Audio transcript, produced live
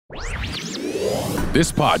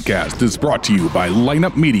This podcast is brought to you by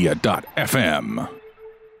lineupmedia.fm.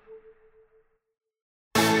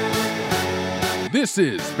 This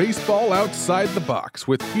is Baseball Outside the Box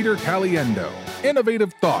with Peter Caliendo.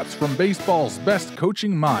 Innovative thoughts from baseball's best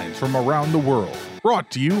coaching minds from around the world.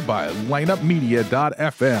 Brought to you by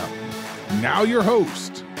lineupmedia.fm. Now your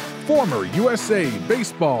host, former USA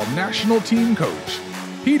Baseball National Team Coach,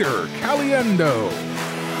 Peter Caliendo.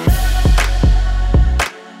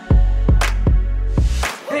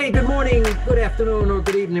 Hey, good morning, good afternoon, or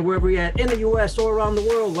good evening, wherever you're at in the U.S. or around the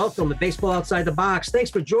world. Welcome to Baseball Outside the Box. Thanks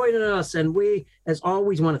for joining us. And we, as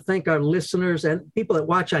always, want to thank our listeners and people that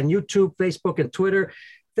watch on YouTube, Facebook, and Twitter.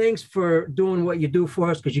 Thanks for doing what you do for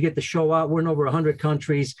us because you get the show out. We're in over 100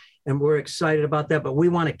 countries, and we're excited about that. But we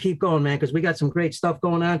want to keep going, man, because we got some great stuff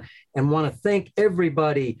going on and want to thank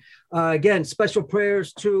everybody. Again, special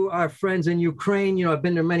prayers to our friends in Ukraine. You know, I've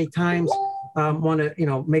been there many times. Want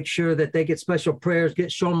to, make sure that they get special prayers,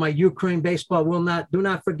 show them my Ukraine baseball. Do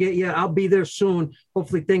not forget. Yeah, I'll be there soon.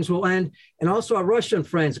 Hopefully things will end. And also our Russian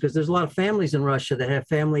friends, because there's a lot of families in Russia that have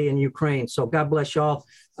family in Ukraine. So God bless y'all.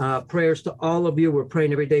 Prayers to all of you. We're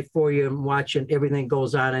praying every day for you and watching everything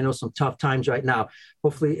goes on. I know some tough times right now.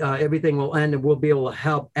 Hopefully everything will end and we'll be able to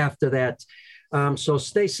help after that. So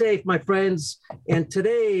stay safe, my friends. And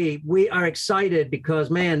today we are excited because,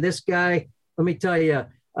 man, this guy, let me tell you,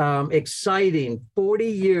 exciting 40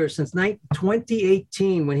 years since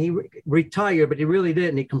 2018 when he retired, but he really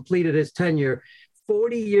didn't. He completed his tenure.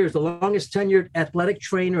 40 years, the longest tenured athletic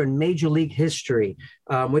trainer in Major League history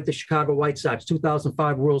with the Chicago White Sox,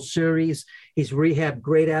 2005 World Series. He's rehabbed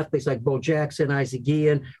great athletes like Bo Jackson, Isaac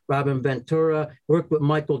Guillen, Robin Ventura, worked with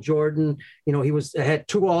Michael Jordan. He had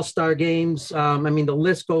 2 All-Star games. The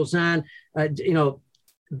list goes on.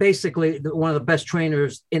 Basically one of the best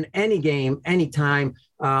trainers in any game, anytime.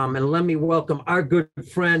 And let me welcome our good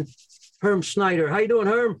friend, Herm Schneider. How you doing,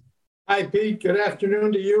 Herm? Hi, Pete. Good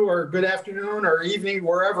afternoon to you, or good afternoon or evening,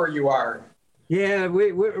 wherever you are. Yeah,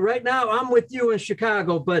 we're right now I'm with you in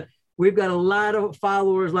Chicago, but we've got a lot of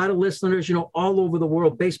followers, a lot of listeners, all over the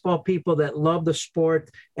world, baseball people that love the sport.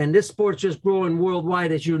 And this sport's just growing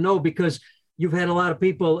worldwide, as you know, because you've had a lot of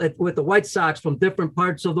people with the White Sox from different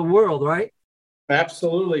parts of the world, right?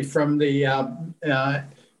 Absolutely. From the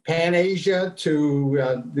Pan-Asia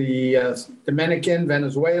to the Dominican,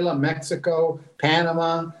 Venezuela, Mexico,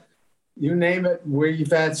 Panama, you name it.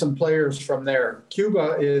 We've had some players from there.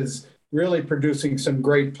 Cuba is really producing some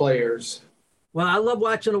great players. Well, I love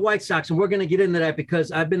watching the White Sox, and we're going to get into that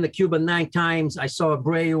because I've been to Cuba 9 times. I saw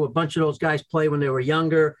Abreu, a bunch of those guys play when they were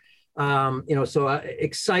younger.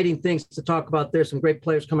 Exciting things to talk about there. Some great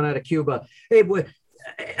players coming out of Cuba. Hey, boy,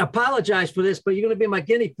 apologize for this, but you're going to be my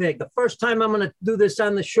guinea pig. The first time I'm going to do this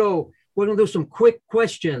on the show, we're going to do some quick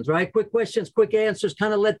questions, right? Quick questions, quick answers,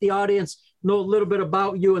 kind of let the audience know a little bit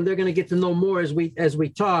about you, and they're going to get to know more as we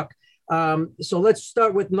talk. So let's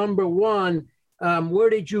start with number 1. Where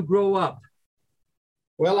did you grow up?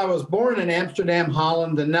 Well, I was born in Amsterdam,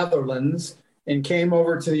 Holland, the Netherlands, and came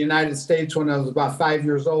over to the United States when I was about 5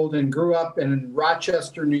 years old and grew up in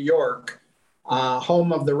Rochester, New York,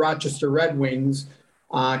 home of the Rochester Red Wings.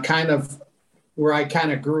 Kind of where I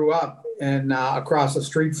kind of grew up and across the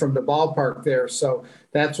street from the ballpark there. So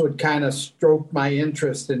that's what kind of stroked my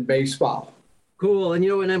interest in baseball. Cool. And,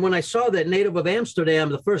 and then when I saw that native of Amsterdam,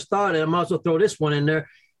 the first thought, and I might as well throw this one in there.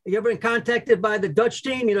 You ever been contacted by the Dutch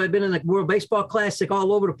team? I've been in the World Baseball Classic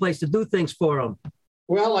all over the place to do things for them.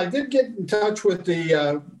 Well, I did get in touch with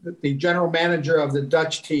the general manager of the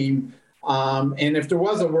Dutch team. And if there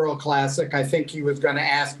was a World Classic, I think he was going to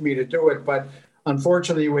ask me to do it. But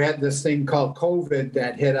unfortunately, we had this thing called COVID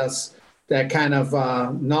that hit us that kind of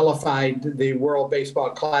nullified the World Baseball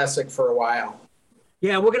Classic for a while.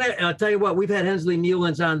 Yeah, we're going to tell you what, we've had Hensley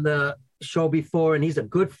Newlands on the show before, and he's a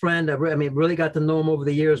good friend. Really got to know him over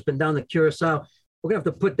the years, been down to Curacao. We're going to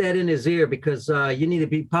have to put that in his ear because you need to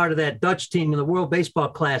be part of that Dutch team in the World Baseball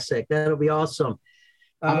Classic. That'll be awesome.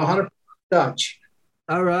 I'm 100% Dutch.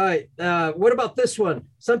 All right. What about this one?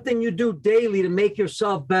 Something you do daily to make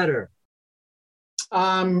yourself better.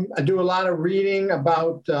 I do a lot of reading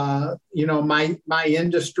about, my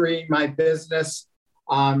industry, my business,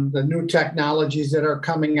 the new technologies that are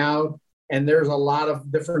coming out. And there's a lot of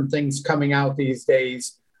different things coming out these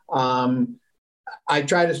days. I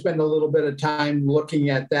try to spend a little bit of time looking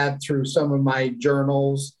at that through some of my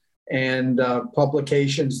journals and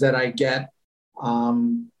publications that I get.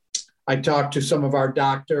 I talk to some of our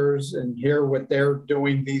doctors and hear what they're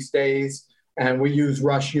doing these days. And we use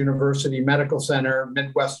Rush University Medical Center.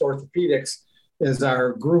 Midwest Orthopedics is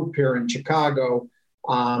our group here in Chicago,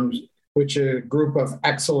 which is a group of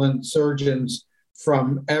excellent surgeons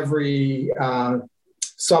from every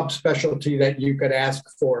subspecialty that you could ask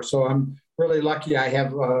for. So I'm really lucky I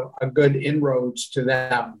have a good inroads to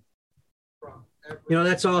them.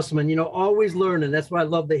 That's awesome. And, always learning. That's what I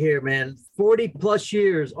love to hear, man. 40 plus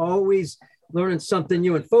years, always learning something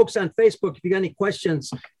new. And folks on Facebook, if you got any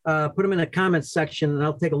questions, put them in the comments section and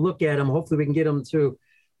I'll take a look at them. Hopefully we can get them through.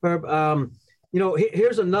 Herb,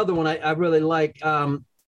 here's another one I really like.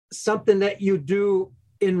 Something that you do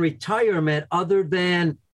in retirement other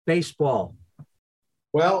than baseball.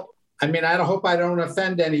 Well, I mean, I hope I don't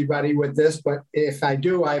offend anybody with this, but if I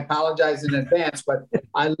do, I apologize in advance, but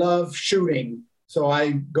I love shooting. So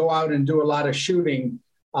I go out and do a lot of shooting.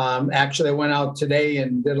 Actually, I went out today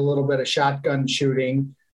and did a little bit of shotgun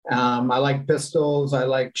shooting. I like pistols. I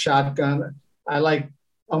like shotgun. I like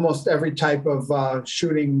almost every type of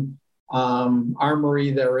shooting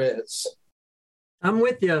armory there is. I'm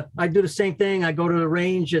with you. I do the same thing. I go to the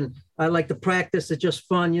range and I like to practice. It's just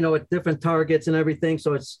fun, at different targets and everything.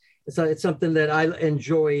 So it's something that I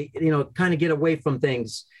enjoy, kind of get away from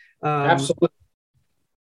things. Absolutely.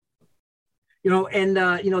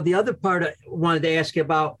 The other part I wanted to ask you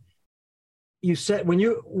about, you said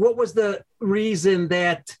what was the reason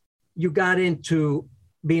that you got into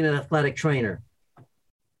being an athletic trainer?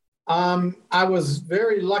 I was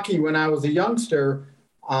very lucky when I was a youngster.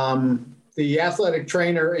 The athletic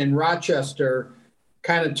trainer in Rochester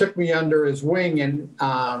kind of took me under his wing and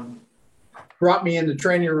brought me in the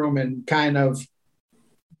training room and kind of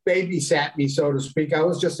babysat me, so to speak. I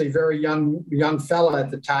was just a very young fella at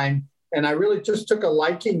the time, and I really just took a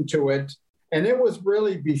liking to it. And it was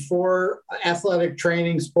really before athletic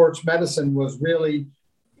training, sports medicine was really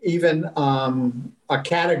even a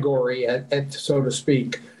category, so to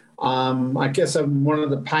speak. I guess I'm one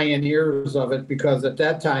of the pioneers of it because at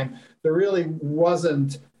that time, there really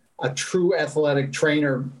wasn't a true athletic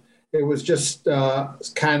trainer. It was just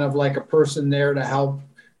kind of like a person there to help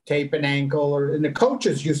tape an ankle, and the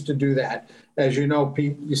coaches used to do that. As you know,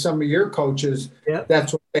 Pete, some of your coaches, yep,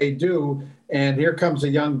 that's what they do. And here comes a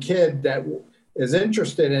young kid that is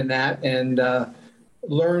interested in that and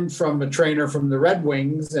learned from a trainer from the Red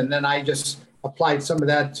Wings. And then I just applied some of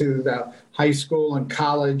that to the high school and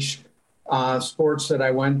college sports that I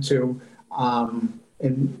went to.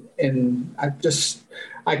 And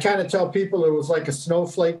I kind of tell people it was like a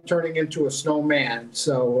snowflake turning into a snowman.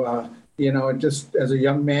 So, it just as a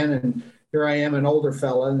young man, and here I am, an older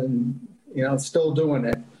fella, and, still doing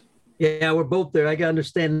it. Yeah, we're both there. I can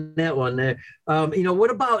understand that one there.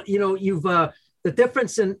 What about, you've the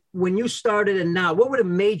difference in when you started and now, what were the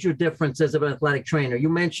major differences of an athletic trainer? You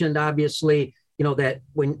mentioned, obviously, that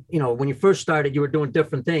when you first started, you were doing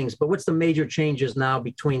different things, but what's the major changes now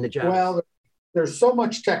between the jobs? Well, there's so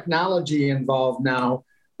much technology involved now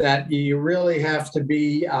that you really have to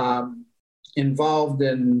be involved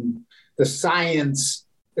in the science.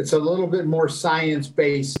 It's a little bit more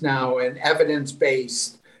science-based now and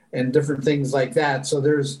evidence-based and different things like that. So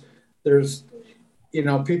there's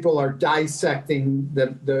people are dissecting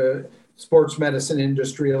the sports medicine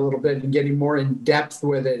industry a little bit and getting more in depth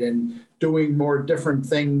with it and doing more different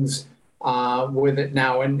things with it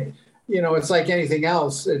now. And, it's like anything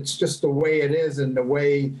else. It's just the way it is and the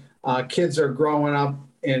way kids are growing up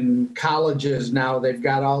in colleges now. They've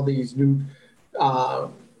got all these new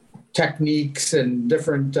techniques and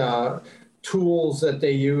different tools that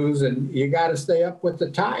they use, and you got to stay up with the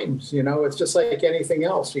times. It's just like anything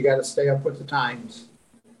else. You got to stay up with the times.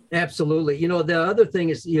 Absolutely. The other thing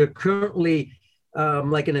is you're currently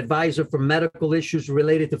like an advisor for medical issues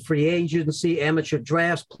related to free agency, amateur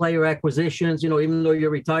drafts, player acquisitions. Even though you're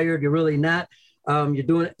retired, you're really not. You're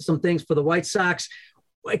doing some things for the White Sox.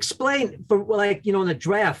 Explain in the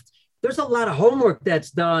draft, there's a lot of homework that's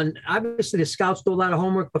done. Obviously, the scouts do a lot of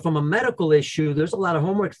homework, but from a medical issue, there's a lot of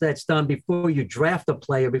homework that's done before you draft a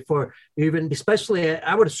player, before you even, especially,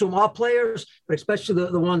 I would assume all players, but especially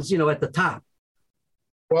the ones, at the top.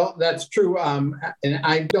 Well, that's true. And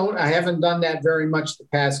I haven't done that very much the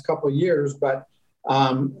past couple of years, but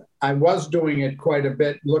I was doing it quite a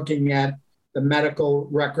bit, looking at the medical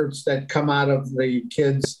records that come out of the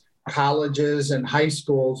kids' colleges and high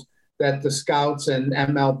schools that the scouts and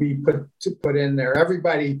MLB put in there.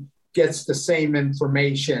 Everybody gets the same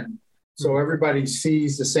information. So everybody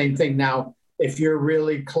sees the same thing. Now, if you're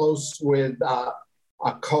really close with a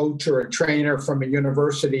coach or a trainer from a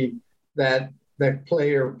university that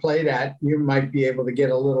player played at, you might be able to get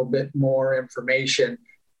a little bit more information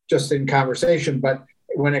just in conversation. But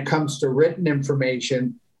when it comes to written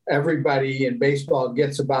information, everybody in baseball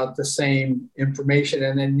gets about the same information.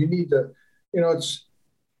 And then you need to,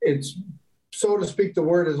 it's so to speak, the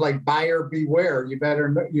word is like buyer beware. You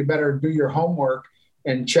better do your homework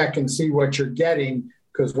and check and see what you're getting,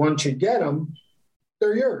 because once you get them,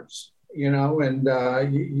 they're yours, and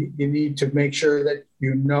you need to make sure that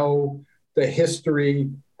you know the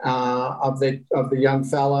history of the young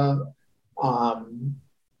fella,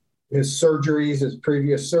 his surgeries, his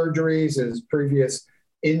previous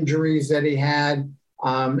injuries that he had.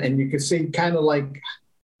 And you can see kind of like,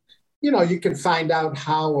 you can find out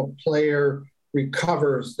how a player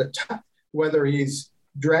recovers whether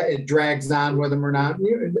it drags on with him or not,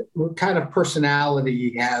 what kind of personality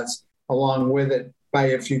he has along with it,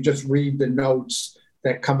 if you just read the notes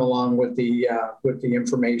that come along with the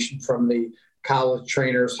information from the college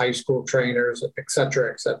trainers, high school trainers, et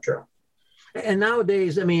cetera, et cetera. And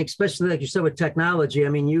nowadays, I mean, especially like you said with technology, I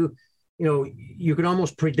mean, you can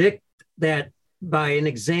almost predict that by an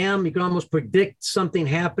exam. You can almost predict something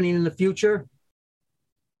happening in the future.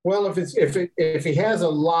 Well, if he has a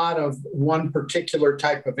lot of one particular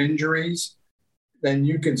type of injuries, then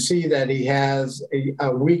you can see that he has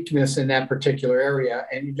a weakness in that particular area,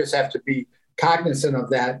 and you just have to be cognizant of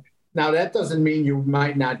that. Now, that doesn't mean you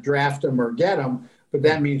might not draft him or get him, but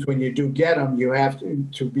that means when you do get him, you have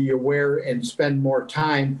to be aware and spend more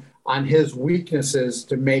time on his weaknesses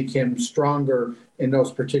to make him stronger in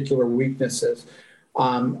those particular weaknesses.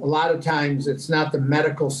 A lot of times it's not the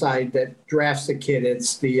medical side that drafts a kid,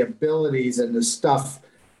 it's the abilities and the stuff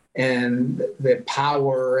and the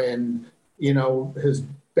power and, his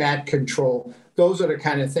bat control. Those are the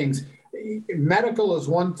kind of things. Medical is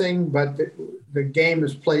one thing, but the game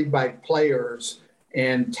is played by players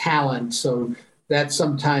and talent. So that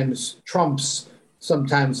sometimes trumps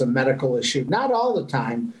a medical issue. Not all the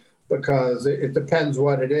time, because it depends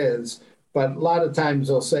what it is. But a lot of times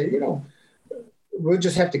they'll say, we'll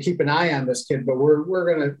just have to keep an eye on this kid, but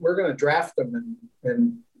we're gonna draft him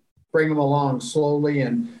and bring him along slowly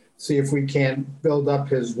and see if we can build up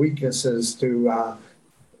his weaknesses to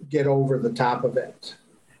get over the top of it.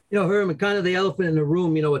 Herman, kind of the elephant in the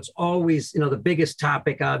room, it's always, the biggest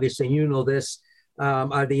topic, obviously, this,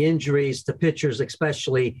 are the injuries to pitchers,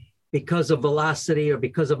 especially because of velocity or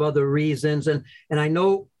because of other reasons. And I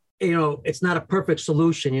know, it's not a perfect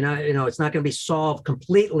solution, it's not going to be solved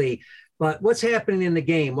completely, but what's happening in the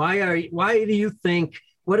game? Why do you think,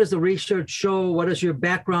 what does the research show? What does your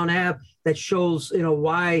background have that shows,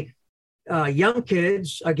 why young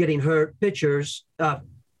kids are getting hurt, pitchers,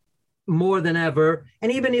 more than ever?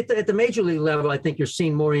 And even at the major league level, I think you're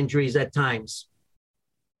seeing more injuries at times.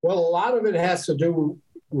 Well, a lot of it has to do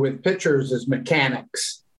with pitchers is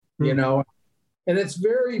mechanics, and it's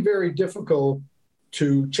very, very difficult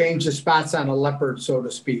to change the spots on a leopard, so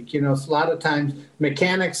to speak. A lot of times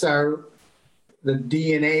mechanics are the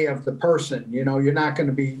DNA of the person. You're not going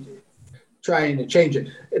to be trying to change it.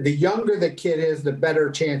 The younger the kid is, the better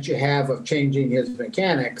chance you have of changing his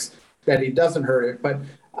mechanics, that he doesn't hurt it. But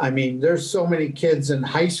I mean, there's so many kids in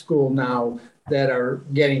high school now that are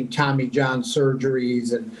getting Tommy John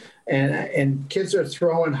surgeries, and kids are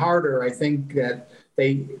throwing harder. I think that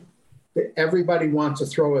everybody wants to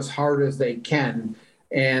throw as hard as they can.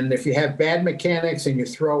 And if you have bad mechanics and you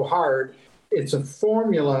throw hard, it's a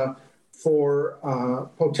formula for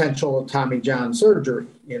potential Tommy John surgery.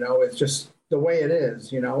 It's just the way it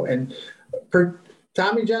is, and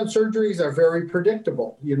Tommy John surgeries are very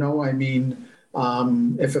predictable. I mean,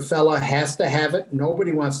 if a fella has to have it,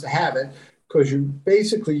 nobody wants to have it, because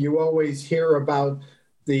you always hear about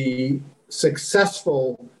the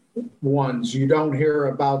successful ones. You don't hear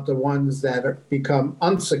about the ones that become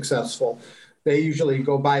unsuccessful. They usually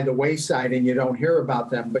go by the wayside and you don't hear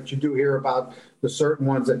about them, but you do hear about the certain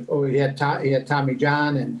ones that, he had Tommy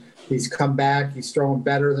John and he's come back, he's throwing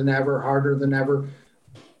better than ever, harder than ever.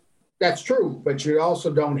 That's true, but you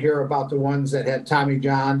also don't hear about the ones that had Tommy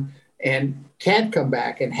John and can't come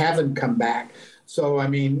back and haven't come back. So, I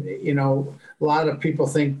mean, a lot of people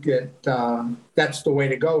think that that's the way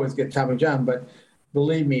to go, is get Tommy John, but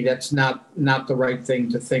believe me, that's not the right thing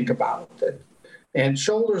to think about. And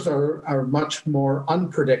shoulders are much more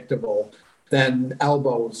unpredictable than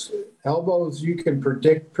elbows. Elbows you can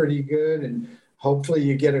predict pretty good, and hopefully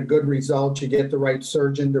you get a good result. You get the right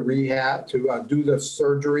surgeon to do the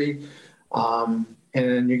surgery, and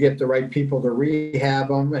then you get the right people to rehab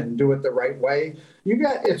them and do it the right way.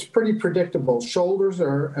 It's pretty predictable. Shoulders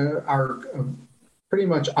are pretty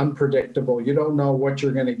much unpredictable. You don't know what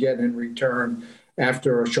you're going to get in return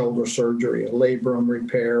after a shoulder surgery, a labrum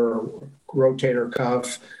repair, or rotator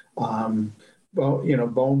cuff,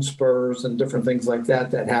 bone spurs and different things like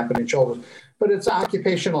that happen in shoulders. But it's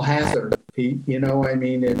occupational hazard, Pete. The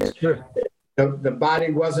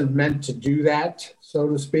body wasn't meant to do that, so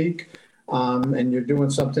to speak. and you're doing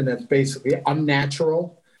something that's basically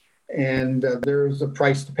unnatural, and there's a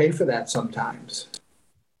price to pay for that sometimes.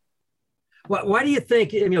 Why do you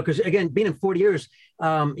think, because again, being in 40 years,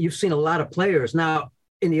 you've seen a lot of players. Now,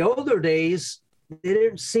 in the older days, there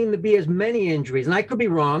didn't seem to be as many injuries. And I could be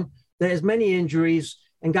wrong. There's many injuries,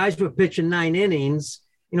 and guys were pitching 9 innings.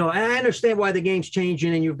 And I understand why the game's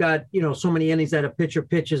changing and you've got, so many innings that a pitcher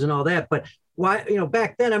pitches and all that. But why,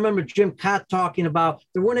 back then, I remember Jim Cott talking about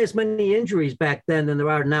there weren't as many injuries back then than there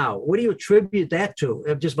are now. What do you attribute that to?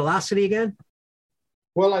 Just velocity again?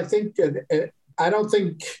 Well, I think, I don't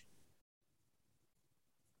think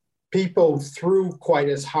people threw quite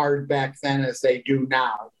as hard back then as they do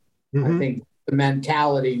now. Mm-hmm. I think the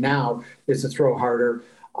mentality now is to throw harder.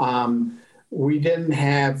 We didn't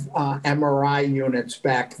have MRI units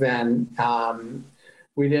back then.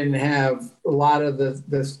 We didn't have a lot of the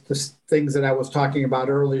things that I was talking about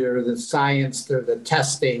earlier, the science, the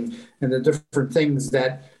testing, and the different things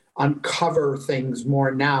that uncover things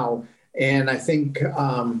more now. And I think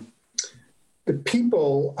the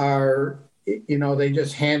people are, they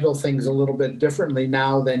just handle things a little bit differently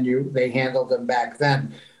now than they handled them back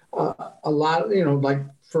then. A lot of, like,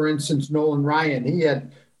 for instance, Nolan Ryan, he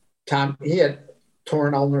had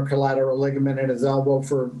torn ulnar collateral ligament in his elbow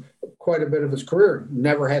for quite a bit of his career,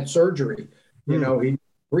 never had surgery. He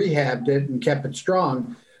rehabbed it and kept it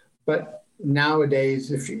strong. But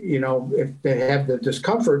nowadays, if they have the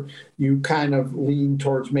discomfort, you kind of lean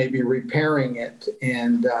towards maybe repairing it.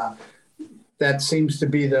 And that seems to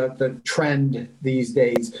be the trend these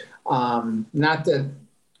days. Not that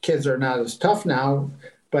kids are not as tough now,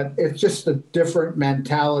 but it's just a different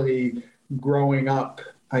mentality growing up,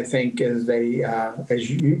 I think, as the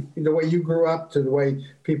way you grew up to the way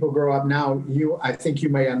people grow up now. I think you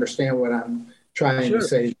may understand what I'm trying to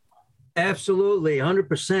say. Absolutely,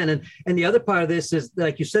 100%. And the other part of this is,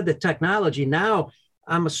 like you said, the technology. Now,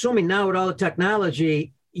 I'm assuming now with all the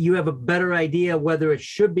technology, you have a better idea whether it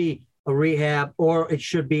should be a rehab or it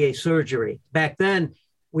should be a surgery. Back then,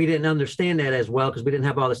 we didn't understand that as well because we didn't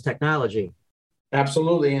have all this technology.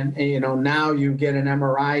 Absolutely. And now you get an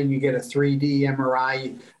MRI and you get a 3D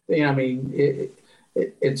MRI.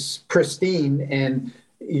 It's pristine and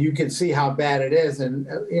you can see how bad it is. And,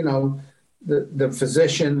 the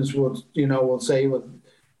physicians will say, well,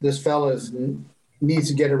 this fella needs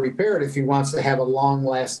to get it repaired if he wants to have a long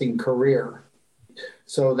lasting career.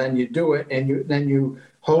 So then you do it and then you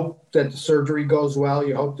hope that the surgery goes well.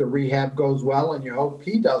 You hope the rehab goes well and you hope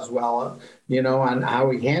he does well, on how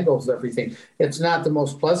he handles everything. It's not the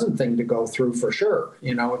most pleasant thing to go through for sure.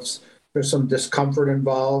 There's some discomfort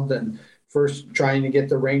involved, and first trying to get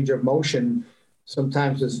the range of motion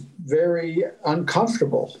sometimes is very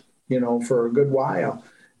uncomfortable, for a good while.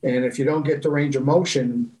 And if you don't get the range of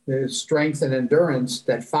motion, there's strength and endurance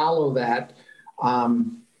that follow that.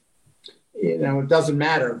 It doesn't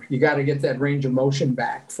matter. You got to get that range of motion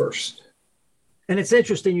back first. And it's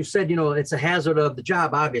interesting. You said, it's a hazard of the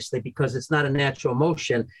job, obviously, because it's not a natural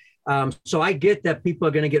motion. So I get that people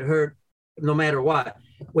are going to get hurt no matter what.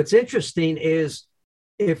 What's interesting is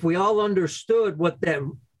if we all understood what that,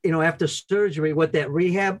 after surgery, what that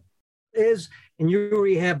rehab is, and you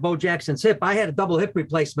rehab Bo Jackson's hip. I had a double hip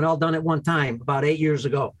replacement all done at one time about 8 years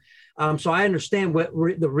ago. So I understand what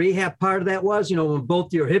the rehab part of that was, when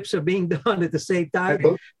both your hips are being done at the same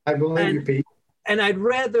time. I believe you, Pete. And I'd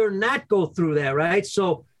rather not go through that, right?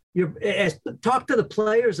 So talk to the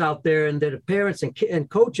players out there and the parents and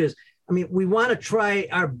coaches. We want to try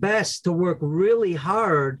our best to work really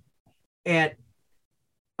hard at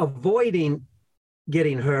avoiding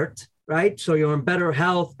getting hurt, right? So you're in better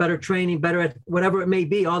health, better training, better at whatever it may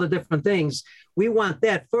be, all the different things. We want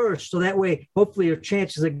that first. So that way, hopefully your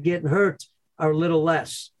chances of getting hurt are a little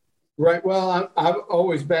less. Right. Well, I've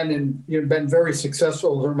always been been very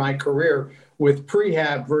successful in my career with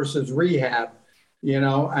prehab versus rehab.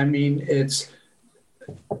 It's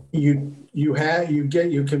you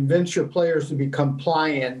convince your players to be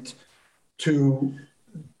compliant to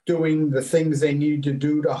doing the things they need to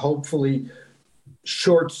do to hopefully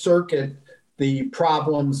short circuit the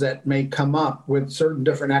problems that may come up with certain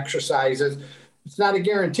different exercises. It's not a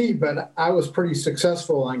guarantee, but I was pretty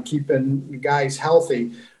successful on keeping guys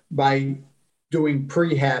healthy by doing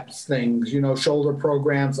prehab things, shoulder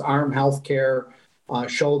programs, arm health care,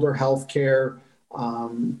 shoulder health care,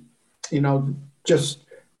 just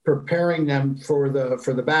preparing them for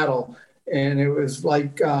the battle. And it was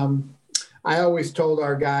like, I always told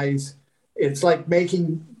our guys, it's like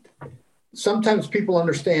sometimes people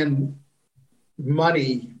understand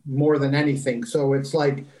money more than anything. So it's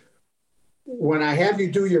like, when I have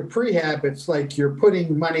you do your prehab, it's like you're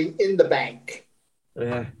putting money in the bank.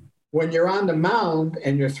 Yeah. When you're on the mound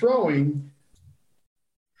and you're throwing,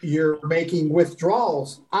 you're making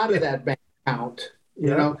withdrawals out of that bank account, you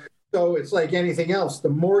know? So it's like anything else. The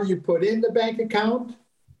more you put in the bank account,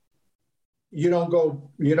 you don't go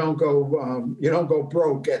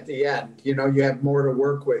broke at the end. You know, you have more to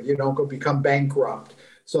work with. You don't become bankrupt.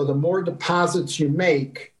 So the more deposits you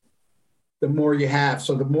make, the more you have.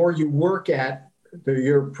 So the more you work at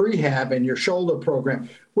your prehab and your shoulder program,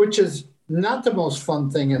 which is not the most fun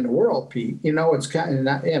thing in the world, Pete. You know, it's kind of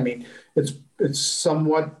not, I mean, it's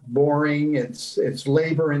somewhat boring. It's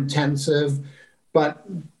labor intensive, but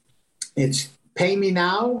it's pay me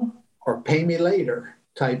now or pay me later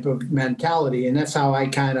type of mentality. And that's how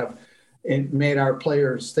I it made our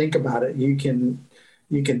players think about it. You can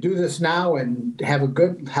do this now and have a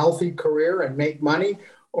good, healthy career and make money,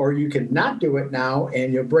 or you can not do it now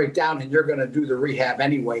and you'll break down and you're going to do the rehab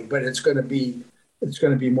anyway, but it's going to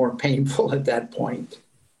be more painful at that point.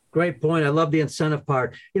 Great point. I love the incentive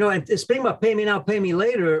part. You know, and speaking about pay me now, pay me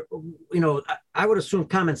later, you know, I would assume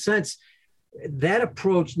common sense, that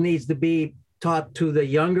approach needs to be taught to the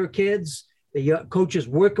younger kids, the coaches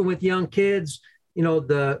working with young kids. You know,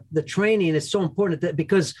 the training is so important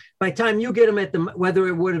because by the time you get them whether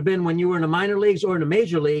it would have been when you were in the minor leagues or in the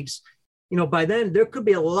major leagues, you know, by then there could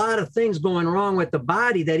be a lot of things going wrong with the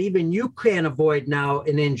body that even you can't avoid now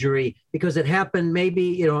an injury because it happened maybe,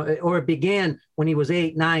 you know, or it began when he was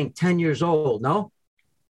 8, 9, 10 years old. No?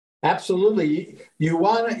 Absolutely. You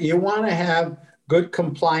want to have good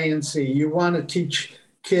compliancy. You want to teach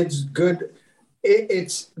kids good.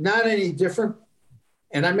 It's not any different.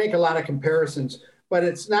 And I make a lot of comparisons, but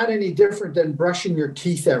it's not any different than brushing your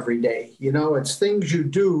teeth every day. You know, it's things you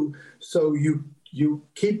do so you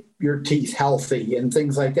keep your teeth healthy and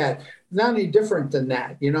things like that. Not any different than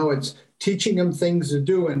that. You know, it's teaching them things to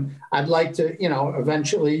do. And I'd like to, you know,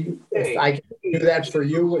 eventually, if I can do that for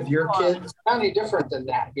you with your kids, not any different than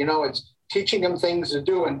that. You know, it's teaching them things to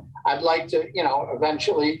do. And I'd like to, you know,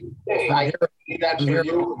 eventually, if I can do that for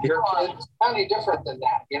you with your kids, not any different than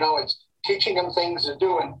that. You know, it's teaching them things to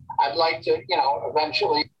do. And I'd like to, you know,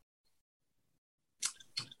 eventually.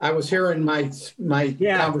 I was hearing my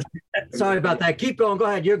conversation. Sorry about that. Keep going. Go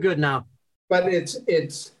ahead. You're good now. But it's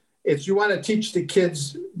you want to teach the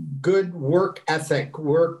kids good work ethic,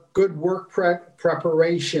 good work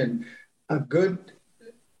preparation,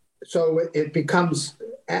 so it becomes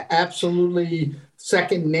absolutely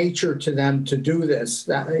second nature to them to do this.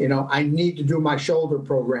 You know, I need to do my shoulder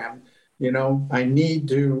program. You know, I need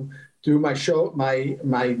to do my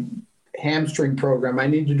hamstring program. I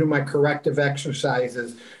need to do my corrective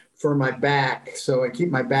exercises for my back so I keep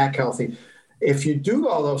my back healthy. If you do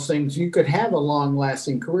all those things, you could have a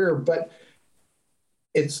long-lasting career, but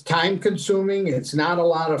it's time consuming. It's not a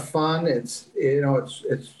lot of fun. It's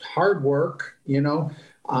hard work, you know.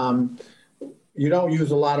 You don't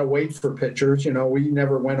use a lot of weight for pitchers. You know, we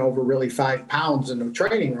never went over really 5 pounds in the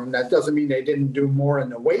training room. That doesn't mean they didn't do more in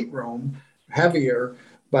the weight room, heavier,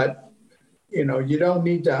 but you know, you don't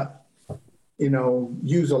need to, you know,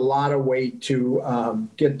 use a lot of weight to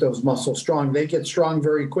get those muscles strong. They get strong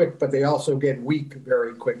very quick, but they also get weak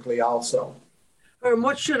very quickly also.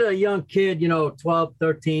 What should a young kid, you know, 12,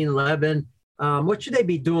 13, 11, what should they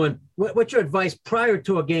be doing? What's your advice prior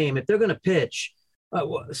to a game? If they're going to pitch,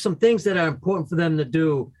 some things that are important for them to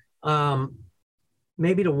do,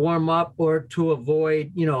 maybe to warm up or to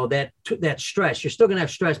avoid, you know, that stress. You're still going to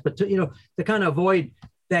have stress, but to kind of avoid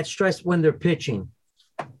that stress when they're pitching.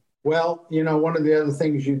 Well, you know, one of the other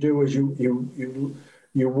things you do is you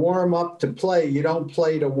warm up to play. You don't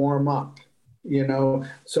play to warm up, you know.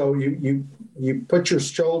 So you put your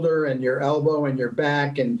shoulder and your elbow and your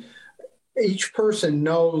back, and each person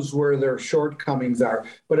knows where their shortcomings are.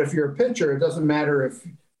 But if you're a pitcher, it doesn't matter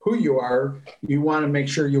who you are. You want to make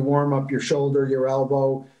sure you warm up your shoulder, your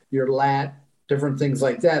elbow, your lat, different things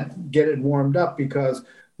like that. Get it warmed up, because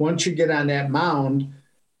once you get on that mound,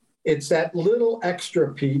 it's that little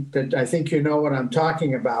extra, Pete, that I think you know what I'm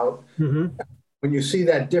talking about. Mm-hmm. When you see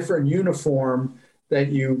that different uniform, that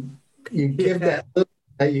you give that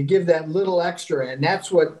little extra, and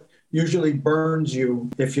that's what usually burns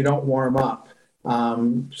you if you don't warm up.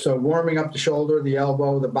 So warming up the shoulder, the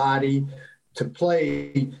elbow, the body to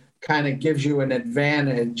play kind of gives you an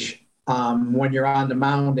advantage when you're on the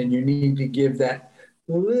mound, and you need to give that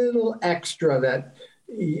little extra that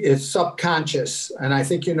is subconscious. And I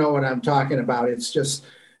think you know what I'm talking about. It's just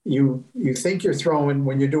you think you're throwing,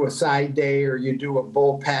 when you do a side day or you do a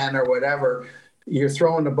bullpen or whatever, you're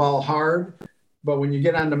throwing the ball hard. But when you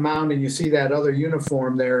get on the mound and you see that other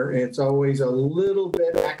uniform there, it's always a little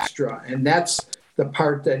bit extra. And that's the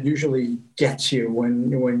part that usually gets you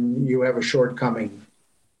when you have a shortcoming.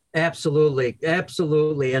 Absolutely,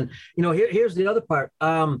 absolutely. And here's the other part.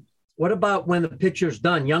 What about when the pitcher's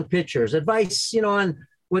done? Young pitchers, advice, on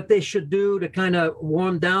what they should do to kind of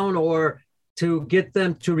warm down or to get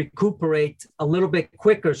them to recuperate a little bit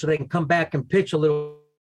quicker so they can come back and pitch a little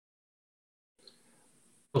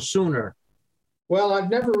sooner. Well, I've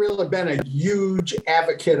never really been a huge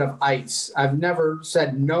advocate of ice. I've never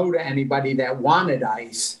said no to anybody that wanted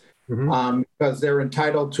ice, because they're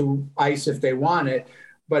entitled to ice if they want it.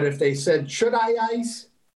 But if they said, should I ice?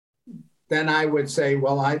 Then I would say,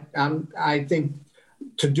 well, I think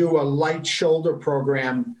to do a light shoulder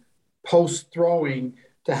program post-throwing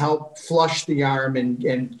to help flush the arm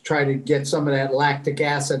and try to get some of that lactic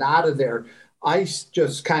acid out of there. Ice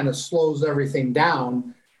just kind of slows everything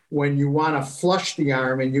down when you want to flush the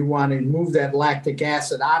arm and you want to move that lactic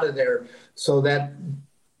acid out of there so that,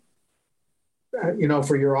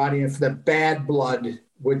 for your audience, the bad blood,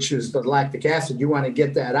 which is the lactic acid, you want to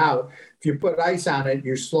get that out. If you put ice on it,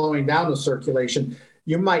 you're slowing down the circulation.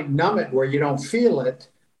 You might numb it where you don't feel it,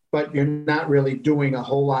 but you're not really doing a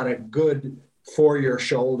whole lot of good for your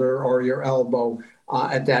shoulder or your elbow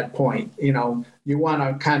at that point. You want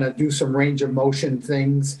to kind of do some range of motion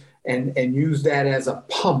things and use that as a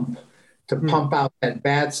pump to pump out that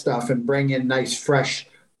bad stuff and bring in nice, fresh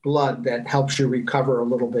blood that helps you recover a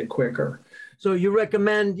little bit quicker. So you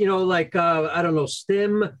recommend,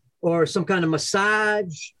 stim or some kind of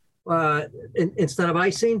massage instead of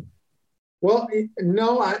icing? Well,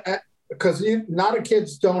 no, because a lot of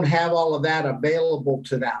kids don't have all of that available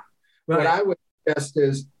to them. Right. What I would suggest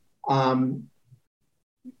is arm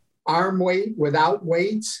weight without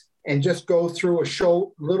weights and just go through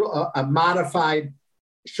a modified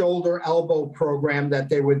shoulder elbow program that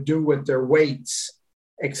they would do with their weights,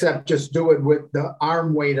 except just do it with the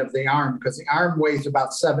arm weight of the arm, because the arm weighs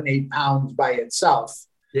about 7-8 pounds by itself.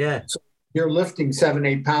 Yeah. So you're lifting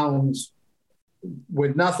 7-8 pounds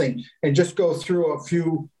with nothing, and just go through a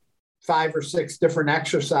few 5 or 6 different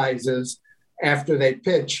exercises after they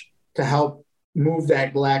pitch to help move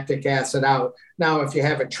that lactic acid out. Now, if you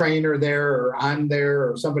have a trainer there or I'm there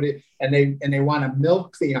or somebody and they want to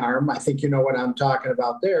milk the arm, I think you know what I'm talking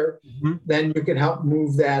about there, then you can help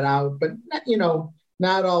move that out. But,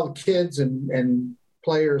 not all kids and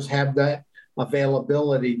players have that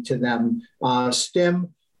availability to them.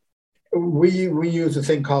 Stim, we use a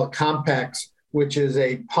thing called Compex, which is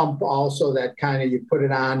a pump also that kind of you put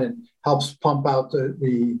it on and helps pump out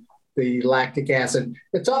the lactic acid.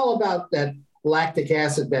 It's all about that lactic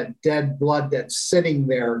acid, that dead blood that's sitting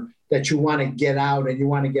there that you want to get out, and you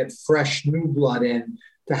want to get fresh new blood in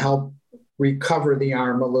to help recover the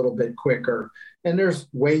arm a little bit quicker. And there's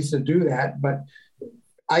ways to do that, but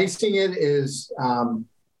icing it is, I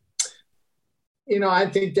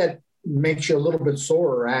think that makes you a little bit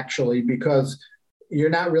sorer actually, because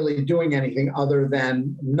you're not really doing anything other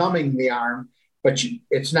than numbing the arm, but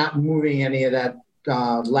it's not moving any of that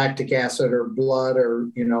lactic acid or blood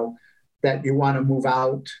or, that you want to move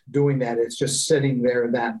out doing that. It's just sitting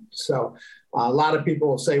there then. So a lot of people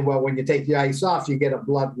will say, well, when you take the ice off, you get a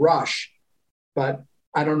blood rush, but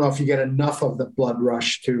I don't know if you get enough of the blood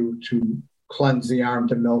rush to cleanse the arm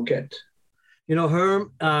to milk it.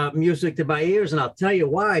 Herm, music to my ears, and I'll tell you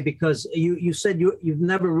why, because you said you've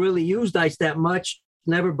never really used ice that much,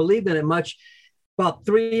 never believed in it much. About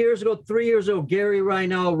 3 years ago, Gary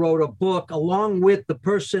Reinel wrote a book along with the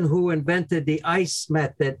person who invented the ice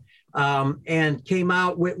method, and came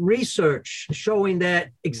out with research showing that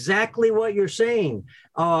exactly what you're saying.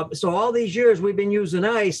 So all these years we've been using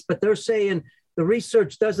ice, but they're saying the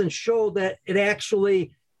research doesn't show that it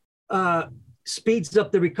actually speeds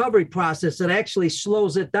up the recovery process. It actually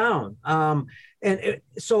slows it down.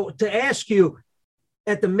 So to ask you,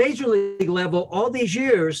 at the major league level, all these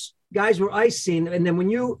years, guys were icing. And then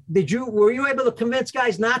were you able to convince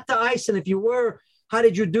guys not to ice? And if you were, how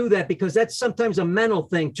did you do that? Because that's sometimes a mental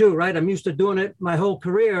thing too, right? I'm used to doing it my whole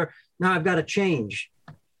career. Now I've got to change.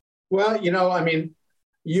 Well,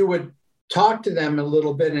 you would talk to them a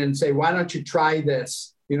little bit and say, why don't you try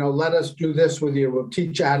this? Let us do this with you. We'll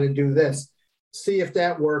teach you how to do this. See if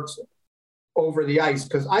that works over the ice.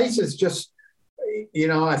 Because ice is just,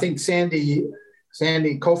 I think Sandy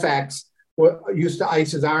Koufax used to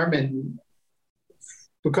ice his arm, and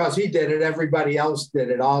because he did it, everybody else did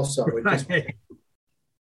it also.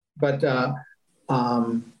 But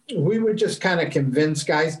we would just kind of convince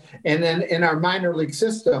guys. And then in our minor league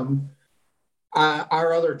system,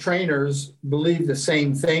 our other trainers believed the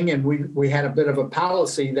same thing. And we had a bit of a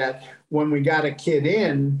policy that when we got a kid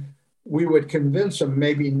in, we would convince them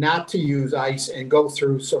maybe not to use ice and go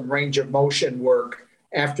through some range of motion work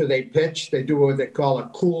after they pitch. They do what they call a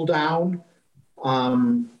cool down.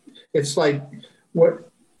 it's like what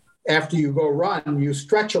after you go run, you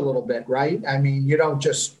stretch a little bit, right? I mean, you don't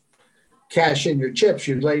just cash in your chips.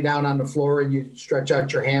 You lay down on the floor and you stretch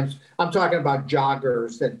out your hams. I'm talking about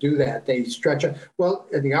joggers that do that. They stretch it. Well,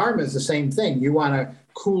 the arm is the same thing. You want to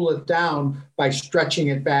cool it down by stretching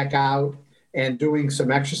it back out and doing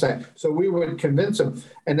some exercise. So we would convince them.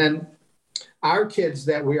 And then our kids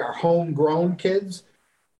that we are homegrown kids,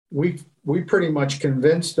 we pretty much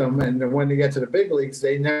convinced them. And when they get to the big leagues,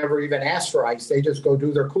 they never even ask for ice. They just go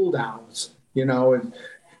do their cool downs,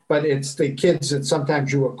 but it's the kids that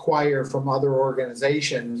sometimes you acquire from other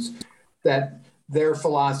organizations that their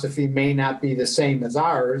philosophy may not be the same as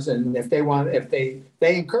ours. And if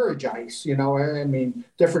they encourage ice, I mean,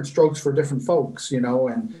 different strokes for different folks,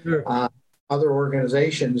 and Sure. Other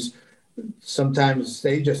organizations, sometimes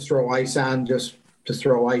they just throw ice on just to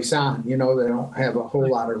throw ice on, they don't have a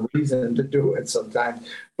whole lot of reason to do it sometimes.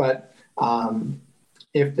 But and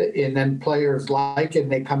then players like it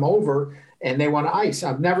and they come over and they want ice.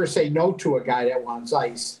 I've never say no to a guy that wants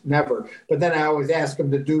ice, never. But then I always ask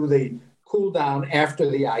him to do the cool down after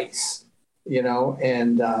the ice,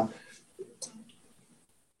 and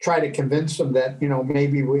try to convince them that,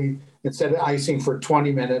 maybe we, instead of icing for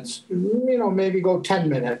 20 minutes, maybe go 10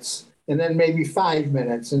 minutes and then maybe 5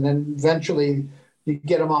 minutes. And then eventually you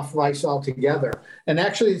get them off of ice altogether. And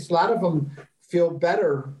actually, a lot of them feel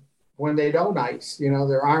better when they don't ice.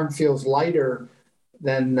 Their arm feels lighter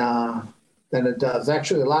than it does.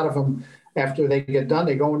 Actually, a lot of them, after they get done,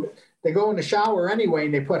 they go in the shower anyway,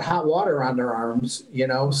 and they put hot water on their arms.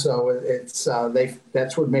 So it's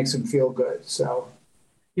that's what makes them feel good. So,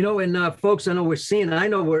 and folks, I'm seeing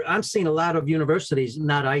a lot of universities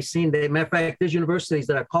not icing. Matter of fact, there's universities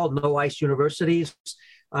that are called no ice universities.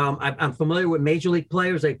 I'm familiar with major league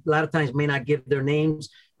players. They a lot of times may not give their names,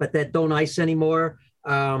 but that don't ice anymore.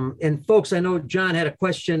 And folks, I know John had a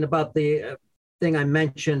question about the thing I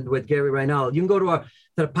mentioned with Gary Reinel. You can go to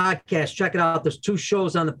the podcast, check it out. There's 2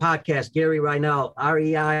 shows on the podcast, Gary Reinel,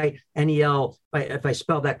 Reinel, if I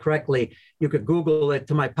spelled that correctly. You could Google it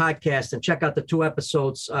to my podcast and check out the 2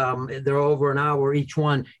 episodes. They're over an hour each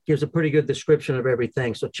one, gives a pretty good description of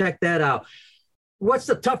everything. So check that out. What's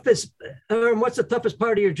the toughest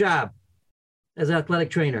part of your job as an athletic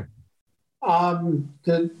trainer?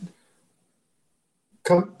 The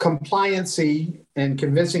compliancy and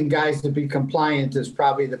convincing guys to be compliant is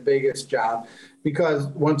probably the biggest job, because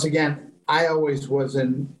once again, I always was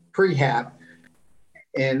in prehab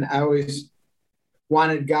and I always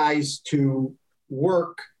wanted guys to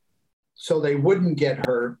work so they wouldn't get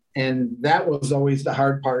hurt. And that was always the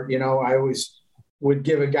hard part. I always would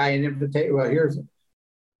give a guy an invitation. Well,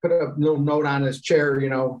 put a little note on his chair,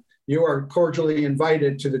 you are cordially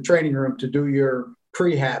invited to the training room to do your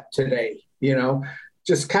prehab today,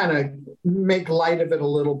 just kind of make light of it a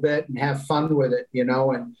little bit and have fun with it,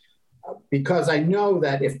 and because I know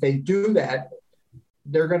that if they do that,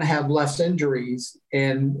 they're going to have less injuries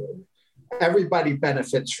and everybody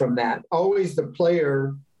benefits from that. Always the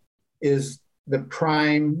player is the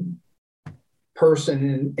prime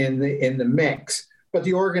person in the mix, but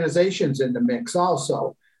the organization's in the mix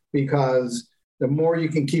also, because the more you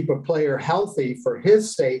can keep a player healthy for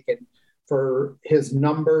his sake and for his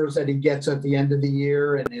numbers that he gets at the end of the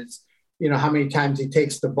year and his, how many times he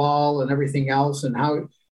takes the ball and everything else, and how,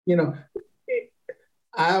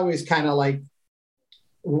 I always kind of like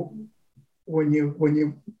when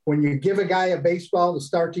you give a guy a baseball to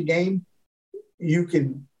start the game,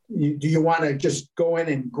 do you want to just go in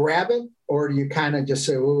and grab it, or do you kind of just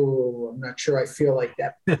say, "Oh, I'm not sure I feel like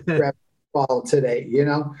that grab ball today."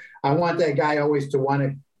 I want that guy always to want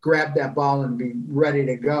to grab that ball and be ready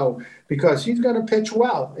to go, because he's going to pitch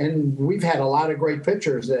well. And we've had a lot of great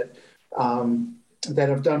pitchers that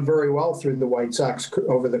have done very well through the White Sox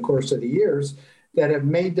over the course of the years, that have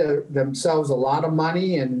made themselves a lot of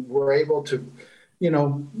money and were able to,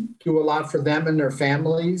 do a lot for them and their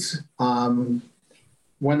families.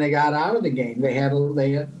 When they got out of the game, they had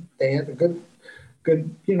a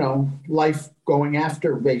good, life going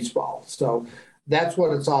after baseball. So that's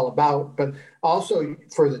what it's all about. But also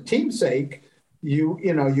for the team's sake, you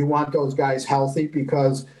want those guys healthy,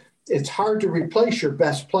 because it's hard to replace your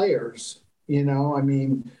best players. I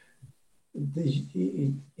mean,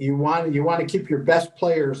 you want to keep your best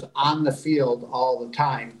players on the field all the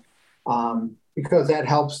time, because that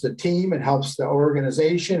helps the team, it helps the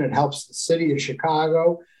organization, it helps the city of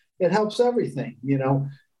Chicago, it helps everything,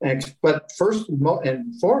 But first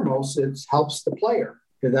and foremost, it helps the player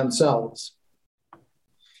themselves.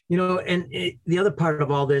 The other part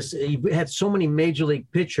of all this, you've had so many major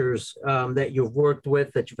league pitchers that you've worked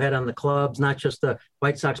with, that you've had on the clubs, not just the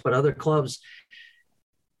White Sox, but other clubs.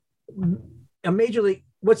 a major league,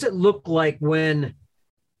 what's it look like when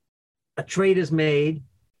a trade is made,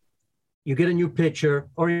 you get a new pitcher,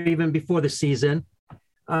 or even before the season?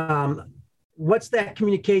 What's that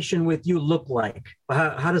communication with you look like?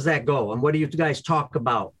 How does that go? And what do you guys talk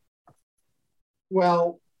about?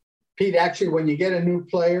 Well, Pete, actually, when you get a new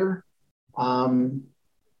player,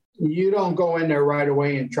 you don't go in there right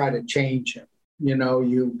away and try to change him. You know,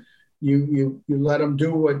 you let him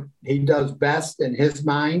do what he does best in his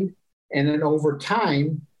mind. And then over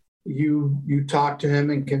time, you talk to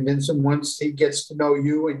him and convince him. Once he gets to know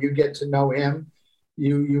you and you get to know him,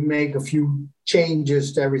 you make a few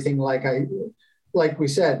changes to everything. Like we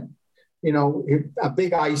said, you know, a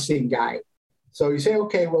big icing guy. So you say,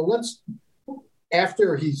 okay, well,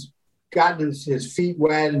 after he's gotten his feet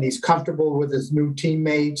wet and he's comfortable with his new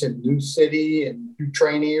teammates and new city and new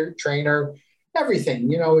trainer,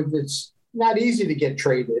 everything, you know, it's not easy to get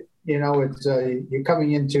traded. You know, it's you're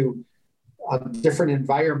coming into a different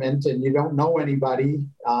environment and you don't know anybody.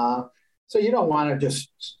 So you don't want to just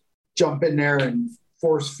jump in there and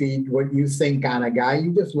force feed what you think on a guy.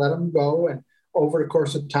 You just let him go. And over the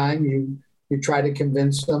course of time, you try to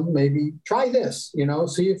convince them, maybe try this, you know,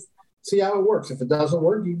 see how it works. If it doesn't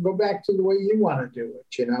work, you can go back to the way you want to do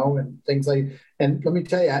it, you know, and things like, and let me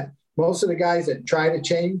tell you, most of the guys that try to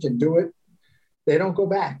change and do it, they don't go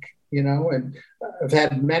back, you know, and I've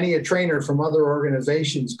had many a trainer from other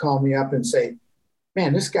organizations call me up and say,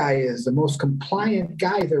 man, this guy is the most compliant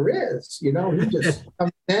guy there is. You know, he just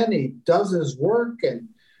comes in, he does his work, and,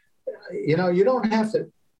 you know, you don't have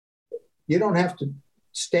to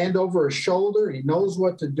stand over his shoulder. He knows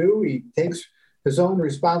what to do. He takes his own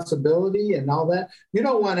responsibility and all that. You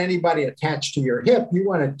don't want anybody attached to your hip. You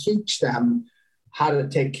want to teach them how to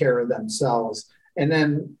take care of themselves. And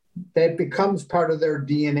then that becomes part of their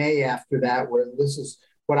DNA after that, where this is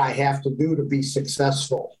what I have to do to be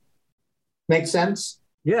successful. Make sense?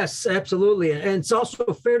 Yes, absolutely. And it's also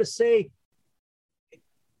fair to say,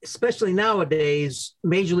 especially nowadays,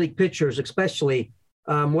 major league pitchers, especially,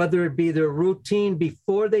 whether it be their routine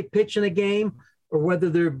before they pitch in a game or whether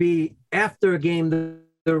there be after a game,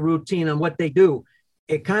 their routine on what they do,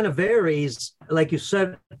 it kind of varies, like you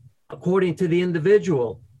said, according to the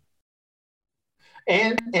individual.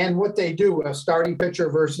 And what they do, a starting pitcher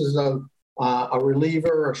versus a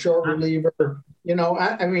reliever, a short reliever, you know,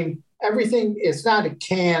 I mean, everything, it's not a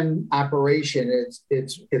can operation.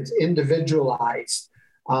 It's individualized.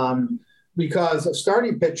 Because a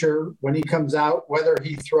starting pitcher, when he comes out, whether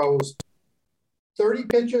he throws 30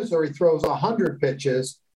 pitches or he throws 100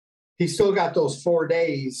 pitches, he's still got those 4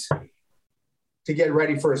 days to get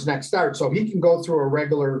ready for his next start. So he can go through a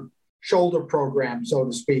regular shoulder program, so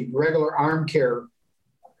to speak, regular arm care.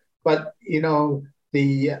 But, you know,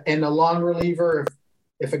 the long reliever,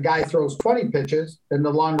 if a guy throws 20 pitches, then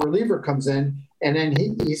the long reliever comes in, and then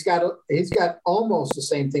he's got almost the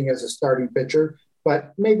same thing as a starting pitcher,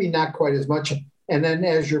 but maybe not quite as much. And then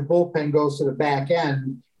as your bullpen goes to the back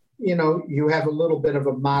end, you know, you have a little bit of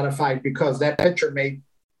a modified, because that pitcher may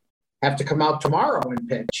have to come out tomorrow and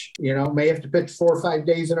pitch, you know, may have to pitch 4 or 5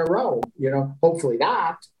 days in a row, you know, hopefully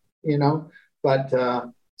not, you know, but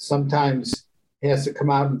sometimes he has to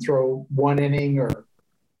come out and throw 1 inning, or,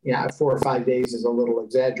 yeah, 4 or 5 days is a little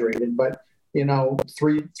exaggerated, but, you know,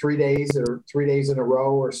 three days or 3 days in a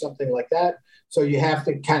row or something like that. So you have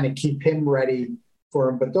to kind of keep him ready for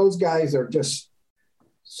him. But those guys are just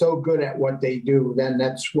so good at what they do. Then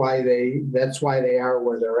that's why they are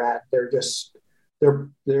where they're at.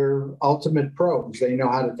 They're ultimate pros. They know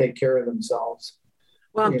how to take care of themselves.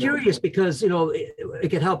 Well, I'm curious because, you know, it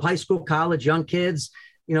could help high school, college, young kids.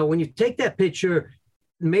 You know, when you take that pitcher,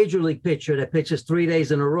 major league pitcher that pitches 3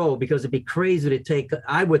 days in a row, because it'd be crazy to take,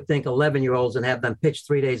 I would think, 11-year-olds and have them pitch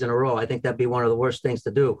 3 days in a row. I think that'd be one of the worst things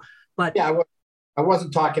to do. But yeah, I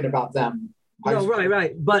wasn't talking about them. No,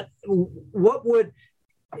 right. But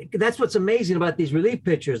that's what's amazing about these relief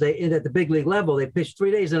pitchers. At the big league level, they pitch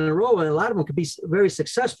 3 days in a row, and a lot of them could be very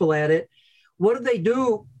successful at it. What do they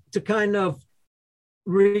do to kind of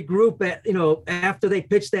regroup after they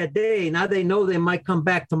pitch that day? Now they know they might come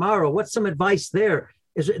back tomorrow. What's some advice there?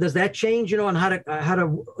 Does that change, on how to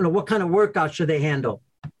what kind of workout should they handle?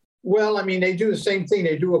 Well, I mean, they do the same thing.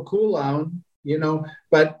 They do a cool down,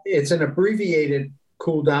 but it's an abbreviated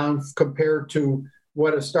cool down compared to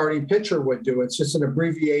what a starting pitcher would do. It's just an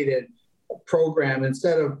abbreviated program.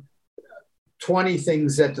 Instead of 20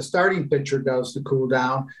 things that the starting pitcher does to cool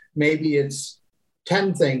down, maybe it's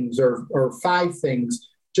 10 things or 5 things,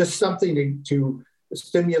 just something to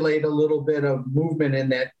stimulate a little bit of movement in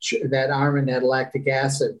that arm and that lactic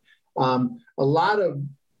acid. A lot of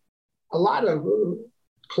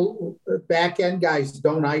back end guys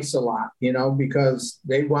don't ice a lot, because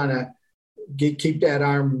they want to keep that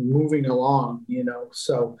arm moving along,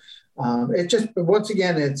 So it just, once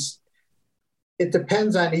again, it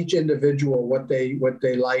depends on each individual what they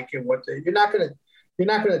like and you're not going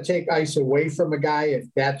to take ice away from a guy if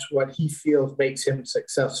that's what he feels makes him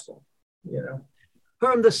successful,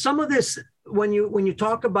 Herm, there's some of this when you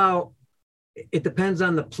talk about it depends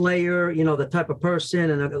on the player, the type of person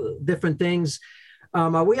and different things.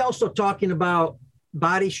 Are we also talking about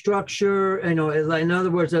body structure? In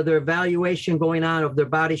other words, are there evaluation going on of their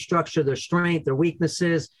body structure, their strength, their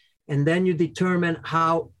weaknesses, and then you determine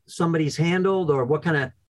how somebody's handled or what kind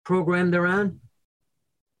of program they're on?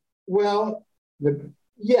 Well,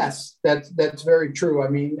 yes, that's very true. I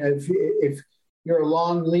mean, if you're a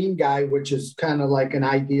long, lean guy, which is kind of like an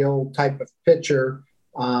ideal type of pitcher,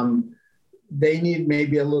 they need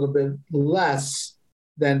maybe a little bit less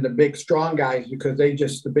than the big, strong guys because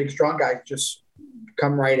the big, strong guys just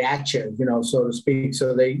come right at you, so to speak.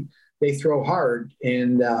 So they throw hard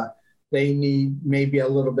and they need maybe a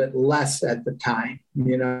little bit less at the time,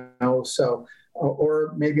 so,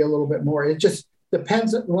 or maybe a little bit more. It just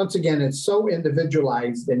depends. Once again, it's so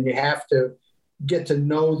individualized and you have to get to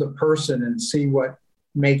know the person and see what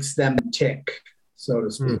makes them tick, so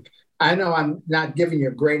to speak. I know I'm not giving you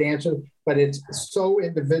a great answer, but it's so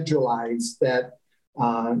individualized that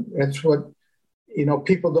that's what,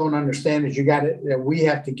 people don't understand is that we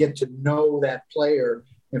have to get to know that player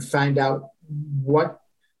and find out what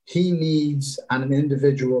he needs on an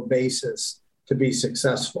individual basis to be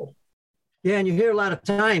successful. Yeah, and you hear a lot of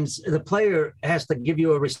times the player has to give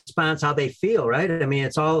you a response how they feel, right? I mean,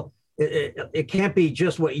 it's all it can't be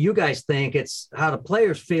just what you guys think. It's how the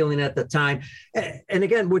player's feeling at the time. And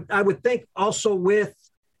again, I would think also with,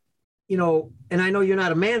 and I know you're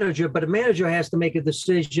not a manager, but a manager has to make a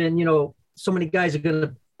decision, so many guys are going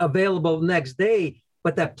to available next day,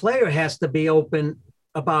 but that player has to be open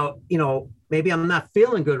about, maybe I'm not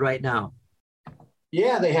feeling good right now.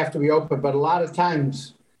 Yeah, they have to be open, but a lot of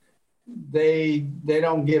times they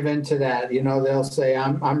don't give into that. They'll say,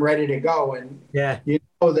 I'm ready to go. And yeah,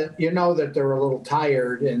 that they're a little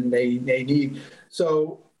tired and they need,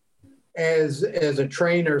 so as a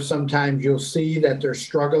trainer, sometimes you'll see that they're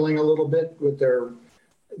struggling a little bit with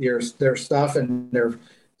their stuff and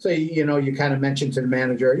you kind of mentioned to the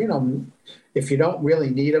manager, if you don't really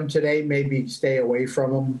need him today, maybe stay away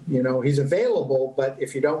from him. He's available, but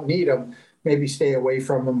if you don't need him, maybe stay away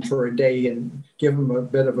from him for a day and give him a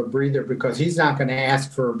bit of a breather because he's not going to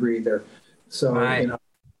ask for a breather. So, right.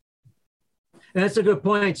 And that's a good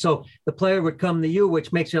point. So the player would come to you,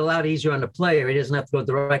 which makes it a lot easier on the player. He doesn't have to go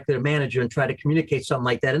directly to the manager and try to communicate something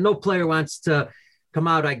like that. And no player wants to come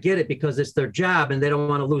out. I get it because it's their job and they don't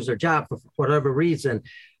want to lose their job for whatever reason.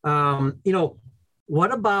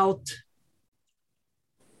 What about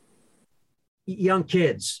young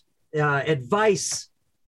kids? Advice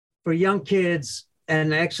for young kids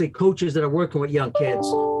and actually coaches that are working with young kids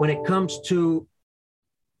when it comes to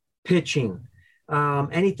pitching.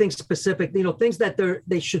 Anything specific, things that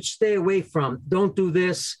they should stay away from. Don't do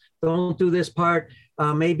this part,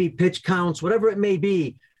 maybe pitch counts, whatever it may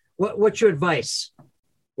be. What's your advice?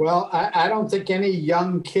 Well, I don't think any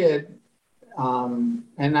young kid, and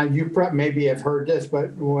you maybe have heard this,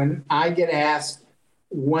 but when I get asked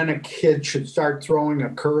when a kid should start throwing a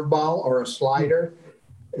curveball or a slider,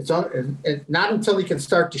 it's not until he can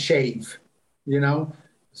start to shave,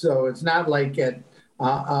 So it's not like at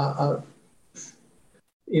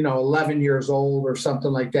 11 years old or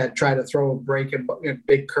something like that, try to throw a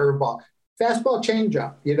big curveball. Fastball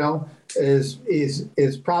changeup,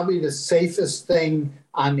 is probably the safest thing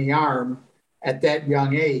on the arm at that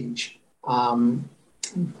young age.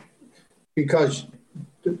 Because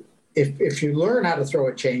if you learn how to throw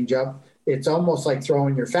a changeup, it's almost like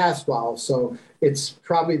throwing your fastball. So it's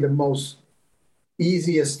probably the most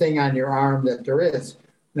easiest thing on your arm that there is.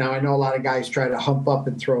 Now, I know a lot of guys try to hump up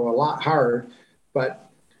and throw a lot hard, but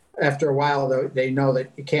after a while, they know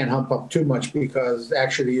that you can't hump up too much because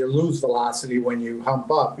actually you lose velocity when you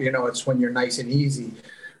hump up. It's when you're nice and easy.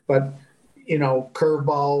 But,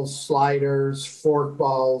 curveballs, sliders,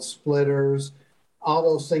 forkballs, splitters, all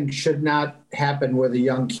those things should not happen with a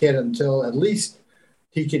young kid until at least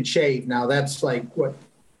he can shave. Now, that's like,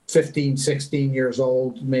 15, 16 years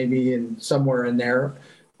old, maybe, and somewhere in there.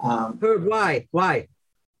 Why?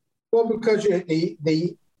 Well, because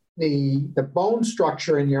the bone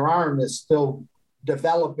structure in your arm is still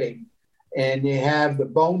developing, and you have the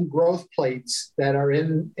bone growth plates that are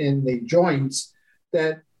in the joints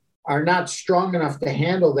that are not strong enough to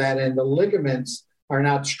handle that, and the ligaments are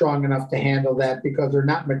not strong enough to handle that because they're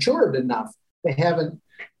not matured enough. they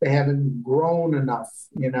haven't grown enough,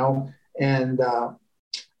 and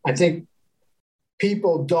I think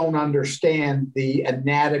people don't understand the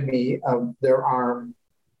anatomy of their arm.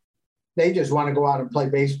 They just want to go out and play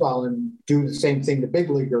baseball and do the same thing the big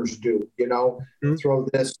leaguers do, throw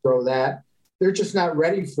this, throw that. They're just not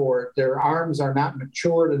ready for it. Their arms are not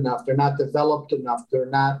matured enough. They're not developed enough.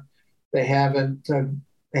 They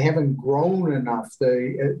haven't grown enough.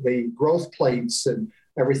 The growth plates and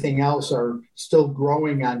everything else are still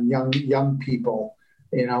growing on young people,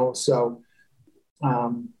 so.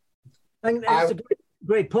 That's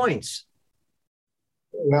great points.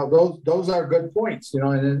 Well, those are good points,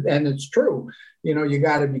 and it's true. You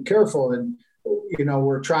got to be careful, and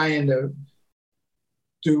we're trying to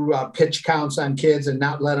do pitch counts on kids and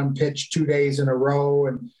not let them pitch 2 days in a row,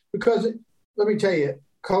 and because let me tell you,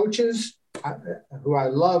 coaches who I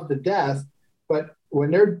love to death, but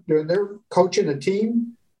when they're coaching a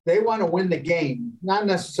team, they want to win the game, not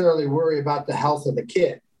necessarily worry about the health of the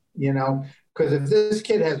kid, because if this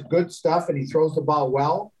kid has good stuff and he throws the ball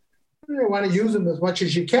well, you want to use him as much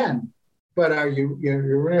as you can. But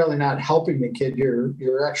you're really not helping the kid.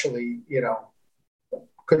 You're actually,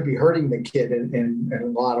 could be hurting the kid in a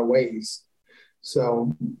lot of ways.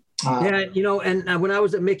 So yeah, and when I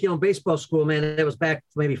was at Mickey on baseball school, man, it was back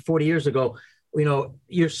maybe 40 years ago.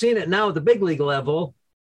 You're seeing it now at the big league level.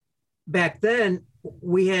 Back then,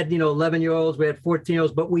 we had 11-year-olds, we had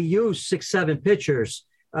 14-year-olds, but we used 6-7 pitchers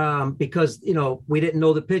because we didn't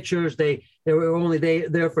know the pitchers. They were only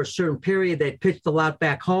there for a certain period. They pitched a lot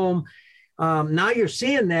back home. Now you're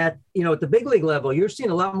seeing that, at the big league level, you're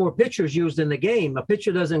seeing a lot more pitchers used in the game. A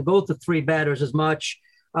pitcher doesn't go to 3 batters as much.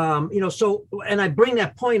 So, and I bring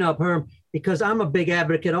that point up, Herm, because I'm a big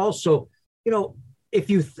advocate also. If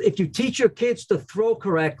you teach your kids to throw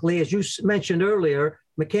correctly, as you mentioned earlier,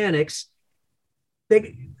 mechanics,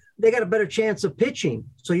 they got a better chance of pitching.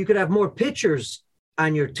 So you could have more pitchers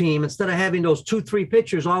on your team instead of having those 2-3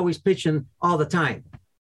 pitchers always pitching all the time.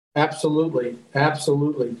 Absolutely.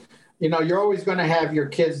 You're always going to have your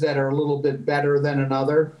kids that are a little bit better than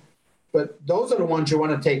another, but those are the ones you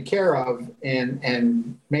want to take care of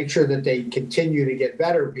and make sure that they continue to get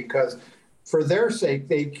better, because for their sake,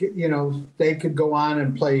 they could go on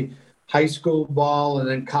and play high school ball and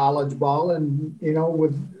then college ball. And,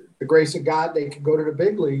 with the grace of God, they could go to the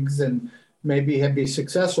big leagues and maybe be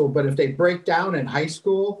successful. But if they break down in high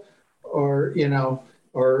school or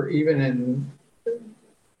even in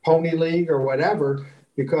Pony League or whatever,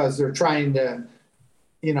 because they're trying to,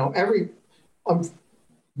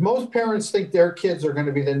 most parents think their kids are going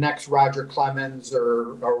to be the next Roger Clemens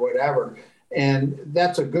or whatever. And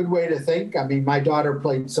that's a good way to think. I mean, my daughter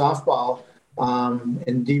played softball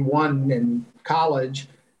in D1 in college.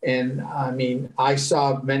 And I mean, I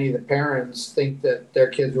saw many of the parents think that their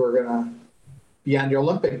kids were going to be on the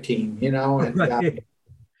Olympic team, and right.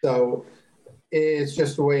 So it's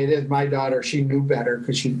just the way it is. My daughter, she knew better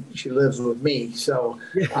because she lives with me. So,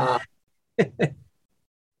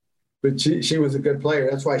 but she was a good player.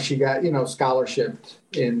 That's why she got, scholarshiped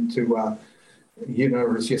into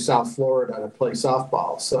University of South Florida to play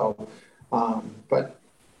softball. So, but,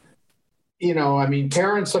 I mean,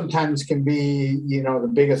 parents sometimes can be,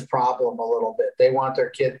 the biggest problem a little bit. They want their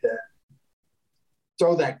kid to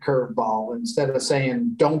throw that curveball instead of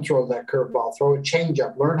saying, don't throw that curveball, throw a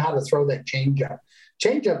changeup, learn how to throw that changeup.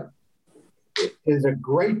 Changeup is a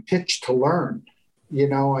great pitch to learn.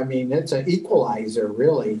 I mean, it's an equalizer,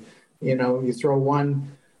 really. You throw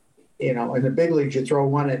one, in the big leagues, you throw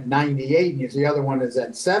one at 98 and the other one is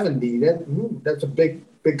at 70. That's a big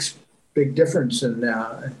difference. And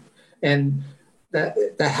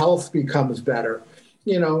that the health becomes better.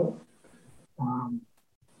 The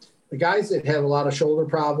guys that have a lot of shoulder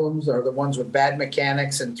problems are the ones with bad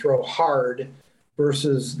mechanics and throw hard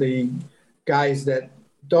versus the guys that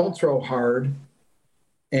don't throw hard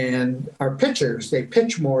and are pitchers. They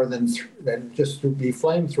pitch more than just to be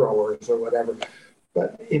flamethrowers or whatever.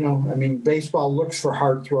 But, I mean, baseball looks for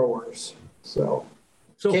hard throwers. So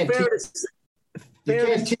you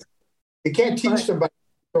can't teach somebody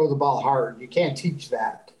to throw the ball hard. You can't teach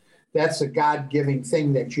that. That's a God-giving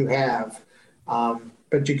thing that you have.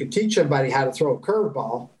 But you can teach somebody how to throw a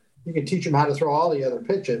curveball. You can teach them how to throw all the other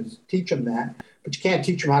pitches, teach them that. But you can't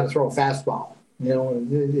teach them how to throw a fastball.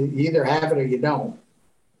 You either have it or you don't.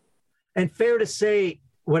 And fair to say,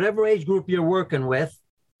 whatever age group you're working with,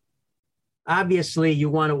 obviously you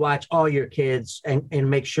want to watch all your kids and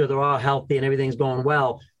make sure they're all healthy and everything's going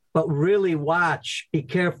well. But really be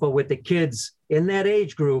careful with the kids in that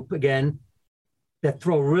age group, again, that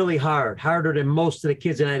throw really hard, harder than most of the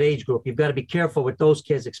kids in that age group. You've got to be careful with those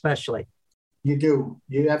kids especially. You do.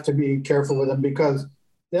 You have to be careful with them because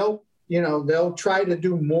they'll try to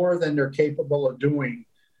do more than they're capable of doing.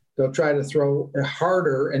 They'll try to throw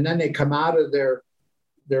harder, and then they come out of their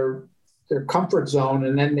comfort zone,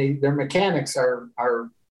 and then their mechanics are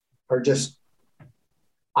just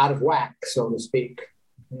out of whack, so to speak.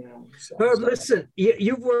 Herb, listen,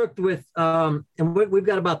 you've worked with, and we've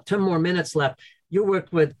got about 10 more minutes left. You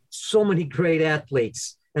worked with so many great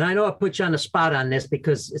athletes. And I know I put you on the spot on this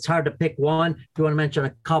because it's hard to pick one. If you want to mention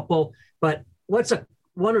a couple, but what's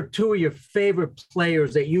one or two of your favorite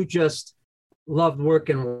players that you just loved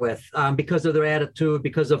working with because of their attitude,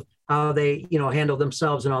 because of how they, handle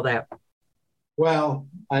themselves and all that? Well,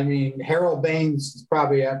 I mean, Harold Baines is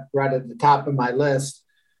probably right at the top of my list.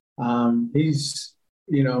 He's,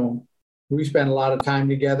 we spent a lot of time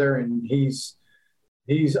together, and he's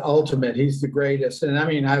ultimate. He's the greatest. And I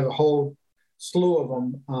mean, I have a whole slew of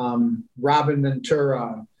them. Robin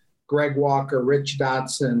Ventura, Greg Walker, Rich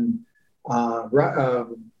Dotson,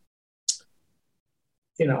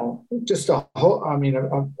 just a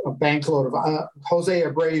bankload of Jose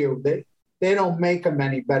Abreu. They don't make him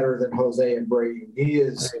any better than Jose Abreu. He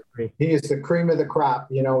is the cream of the crop.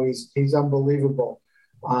 He's unbelievable.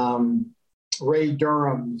 Ray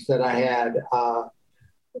Durham that I had,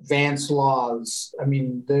 Vance Laws. I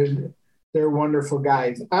mean, they're wonderful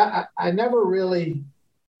guys. I never really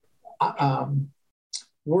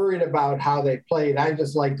worried about how they played. I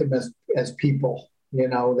just liked them as people.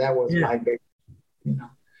 That was my big.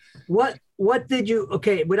 What did you?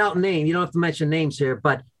 Okay, without name, you don't have to mention names here,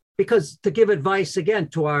 but because to give advice again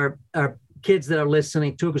to our kids that are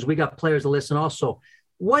listening too, because we got players that listen also.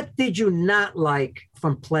 What did you not like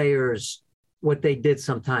from players? What they did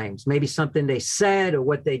sometimes, maybe something they said or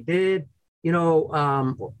what they did,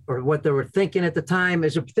 or what they were thinking at the time.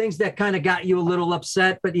 Is there things that kind of got you a little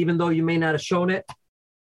upset, but even though you may not have shown it?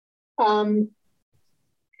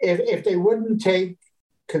 If they wouldn't take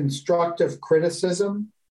constructive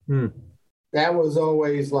criticism, that was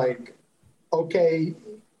always like, okay,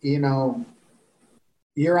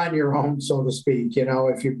 you're on your own, so to speak.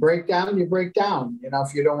 If you break down, you break down.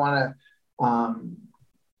 If you don't want to,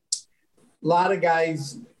 a lot of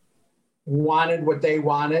guys wanted what they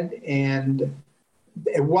wanted, and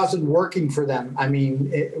it wasn't working for them. I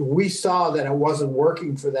mean, we saw that it wasn't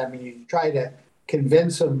working for them, and you try to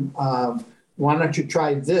convince them of, why don't you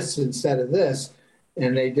try this instead of this?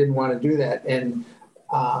 And they didn't want to do that. And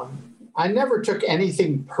I never took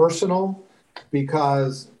anything personal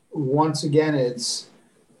because, once again, it's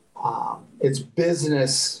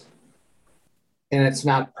business and it's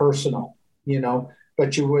not personal,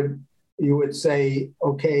 but you would say,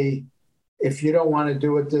 okay, if you don't want to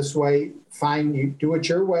do it this way, fine, you do it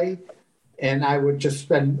your way. And I would just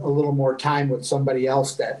spend a little more time with somebody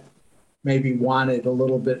else that maybe wanted a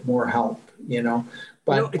little bit more help,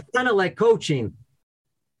 But it's kind of like coaching.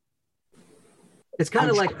 It's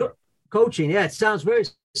kind of like coaching. Yeah, it sounds very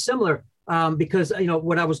similar because,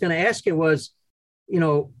 what I was going to ask you was,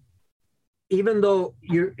 even though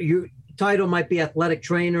your title might be athletic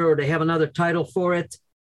trainer or they have another title for it,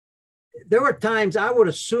 there were times I would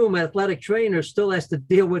assume athletic trainer still has to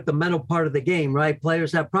deal with the mental part of the game, right?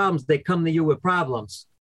 Players have problems. They come to you with problems.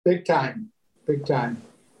 Big time.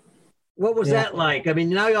 What was that like? I mean,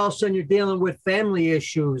 now all of a sudden you're dealing with family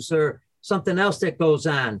issues or something else that goes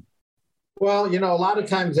on. Well, a lot of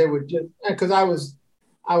times they would just, because I was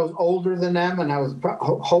older than them, and I was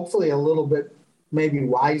hopefully a little bit maybe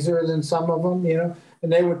wiser than some of them,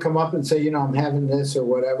 and they would come up and say, I'm having this or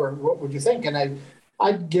whatever. What would you think? And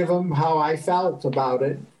I'd give them how I felt about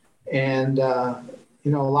it. And, a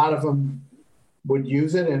lot of them would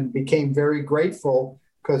use it and became very grateful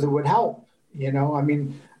because it would help. I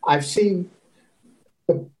mean, I've seen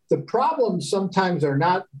the problems sometimes are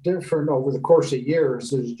not different over the course of years.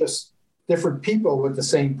 There's just different people with the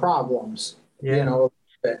same problems,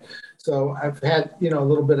 So I've had, a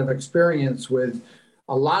little bit of experience with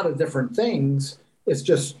a lot of different things. It's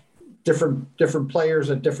just different players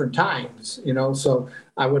at different times, so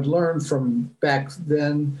I would learn from back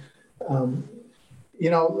then,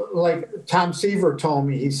 like Tom Seaver told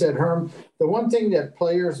me, he said, Herm, the one thing that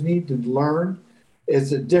players need to learn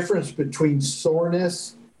is the difference between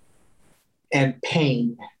soreness and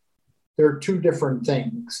pain. They're two different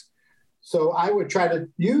things. So I would try to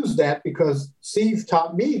use that because Steve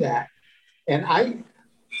taught me that. And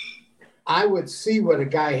I would see what a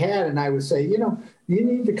guy had, and I would say, you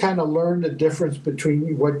need to kind of learn the difference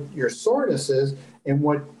between what your soreness is and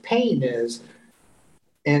what pain is.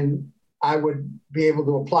 And I would be able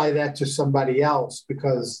to apply that to somebody else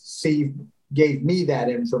because Steve gave me that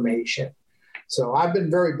information. So I've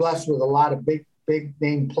been very blessed with a lot of big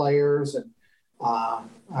name players, and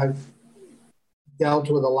I've dealt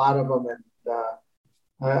with a lot of them, and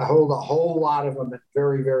I hold a whole lot of them in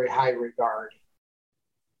very, very high regard.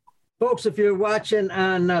 Folks, if you're watching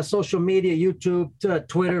on social media, YouTube,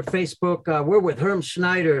 Twitter, Facebook, we're with Herm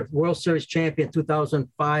Schneider, World Series champion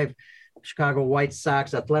 2005, Chicago White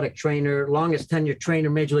Sox, athletic trainer, longest tenured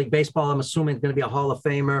trainer, Major League Baseball. I'm assuming going to be a Hall of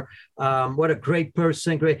Famer. What a great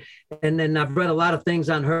person. Great. And then I've read a lot of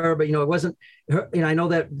things on her, but, it wasn't her. I know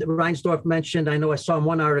that Reinsdorf mentioned, I know I saw in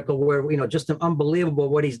one article where, just unbelievable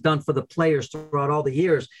what he's done for the players throughout all the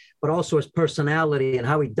years, but also his personality and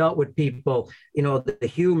how he dealt with people,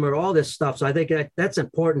 the humor, all this stuff. So I think that's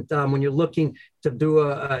important when you're looking to do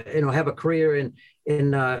have a career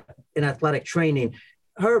in athletic training.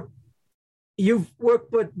 You've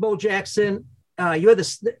worked with Bo Jackson. You had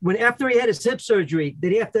after he had his hip surgery,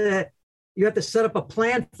 did he you have to set up a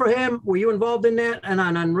plan for him? Were you involved in that and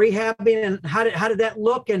on rehabbing? And how did that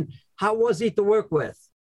look? And how was he to work with?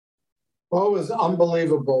 Well, it was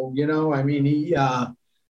unbelievable.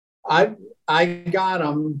 I got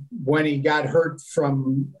him when he got hurt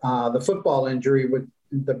from the football injury with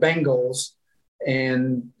the Bengals,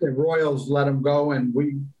 and the Royals let him go, and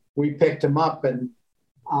we picked him up. And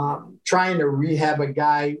trying to rehab a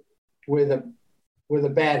guy with a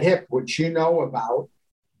bad hip, which about,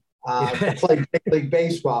 to play Big League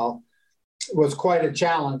Baseball was quite a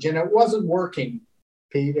challenge, and it wasn't working,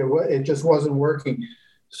 Pete. It just wasn't working.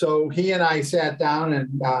 So he and I sat down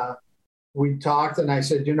and we talked, and I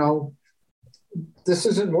said, this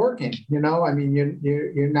isn't working. You're not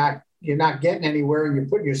getting anywhere, and you're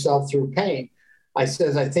putting yourself through pain. I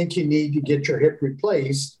says, I think you need to get your hip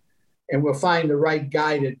replaced, and we'll find the right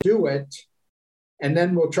guy to do it, and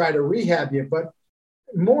then we'll try to rehab you. But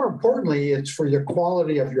more importantly, it's for your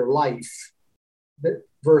quality of your life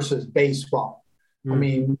versus baseball.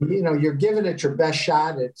 Mm-hmm. You're giving it your best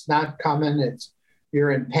shot. It's not coming.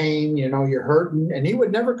 You're in pain. You're hurting. And he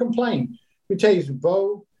would never complain. Let me tell you,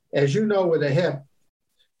 Bo, as you know, with a hip,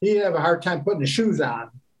 he'd have a hard time putting the shoes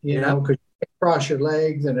on, because you cross your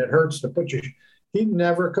legs and it hurts to put your – he'd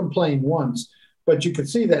never complained once. But you could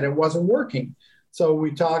see that it wasn't working. So we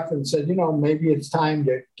talked and said, maybe it's time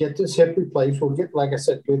to get this hip replaced. We'll get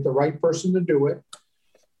the right person to do it.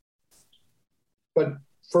 But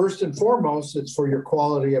first and foremost, it's for your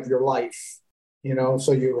quality of your life,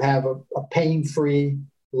 so you have a pain-free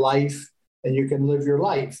life and you can live your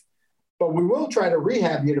life. But we will try to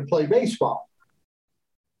rehab you to play baseball.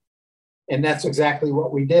 And that's exactly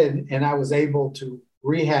what we did. And I was able to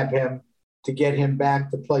rehab him to get him back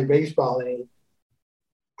to play baseball. And he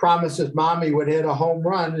promised his mom he would hit a home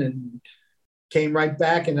run, and came right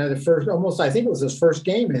back. And I think it was his first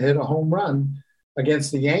game, he hit a home run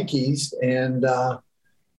against the Yankees. And I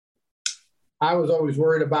was always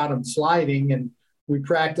worried about him sliding, and we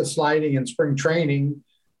practiced sliding in spring training.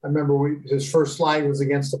 I remember his first slide was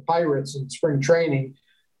against the Pirates in spring training.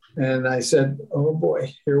 And I said, oh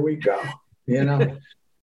boy, here we go. Can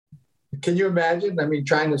you imagine?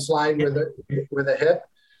 Trying to slide with a hip.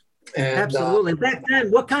 And, absolutely. Back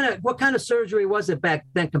then, what kind of surgery was it back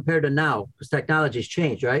then compared to now? Because technology's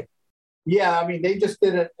changed, right? Yeah, they just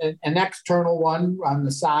did an external one on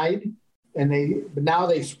the side, and now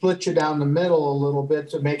they split you down the middle a little bit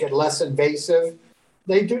to make it less invasive.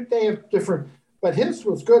 They have different, but his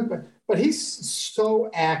was good. But he's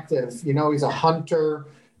so active. He's a hunter.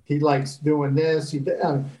 He likes doing this.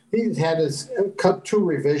 He's had his cut 2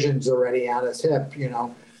 revisions already on his hip. He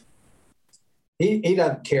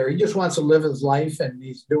doesn't care. He just wants to live his life, and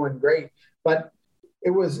he's doing great. But it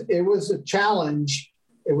was a challenge.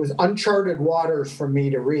 It was uncharted waters for me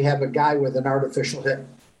to rehab a guy with an artificial hip.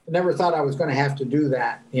 I never thought I was going to have to do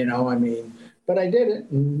that, but I did it.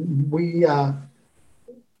 And we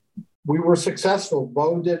were successful.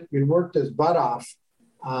 Bo we worked his butt off.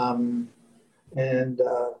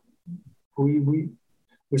 We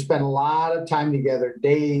spent a lot of time together,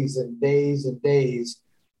 days and days and days,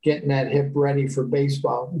 getting that hip ready for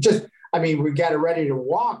baseball. We got it ready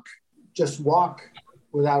to just walk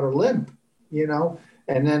without a limp,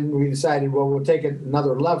 and then we decided, well, we'll take it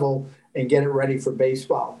another level and get it ready for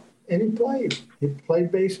baseball. And he played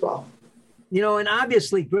baseball. And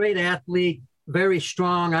obviously great athlete, very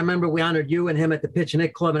strong. I remember we honored you and him at the Pitch and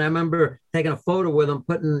Hit Club, and I remember taking a photo with him,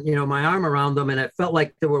 putting, my arm around him, and it felt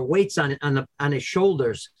like there were weights on his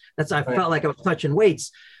shoulders. I felt like I was touching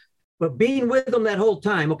weights. But being with him that whole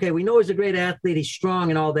time, okay, we know he's a great athlete, he's strong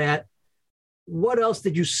and all that. What else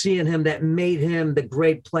did you see in him that made him the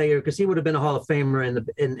great player? Because he would have been a Hall of Famer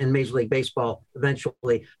in Major League Baseball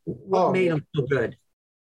eventually. What made him so good?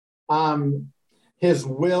 His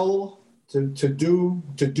will to do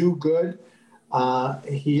good.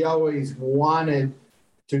 he always wanted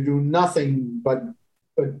to do nothing but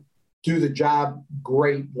do the job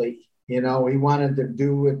greatly. You know, he wanted to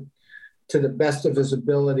do it to the best of his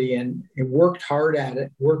ability, and he worked hard at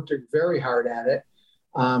it, worked very hard at it.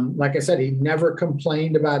 Like I said, he never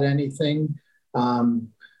complained about anything.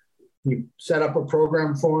 You set up a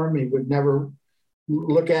program for him, he would never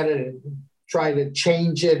look at it and try to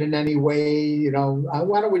change it in any way. You know,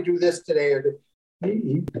 why don't we do this today? Or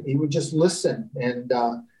he would just listen,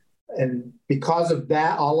 and because of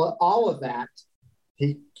that, all of that,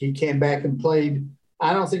 he came back and played.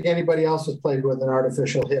 I don't think anybody else has played with an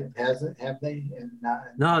artificial hip, have they?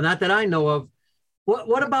 No, not that I know of.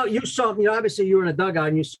 What about you? Saw, you know, obviously you were in a dugout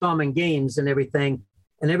and you saw him in games and everything,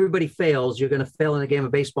 and everybody fails. You're going to fail in a game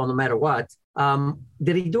of baseball no matter what.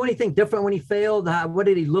 Did he do anything different when he failed? What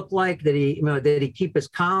did he look like? Did he keep his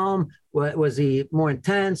calm? Was he more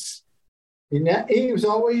intense? He was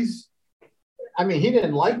always, I mean, he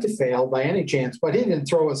didn't like to fail by any chance, but he didn't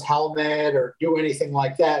throw his helmet or do anything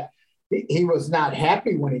like that. He was not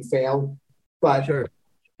happy when he failed, but sure,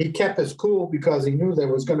 he kept his cool because he knew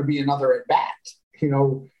there was going to be another at bat, you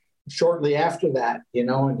know, shortly after that, you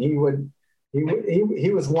know, and he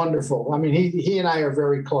was wonderful. I mean, he and I are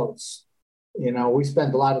very close. You know, we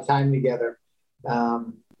spend a lot of time together.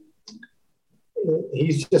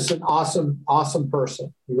 He's just an awesome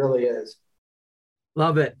person. He really is.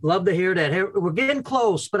 Love it. Love to hear that. Hey, we're getting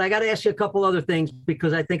close, but I got to ask you a couple other things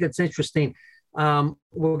because I think it's interesting.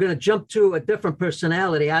 We're going to jump to a different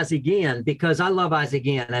personality, Ozzie Guillen, because I love Ozzie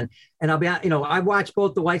Guillen. And I'll be, you know, I watch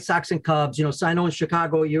both the White Sox and Cubs, you know, so I know in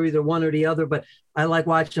Chicago, you're either one or the other, but I like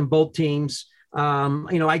watching both teams. You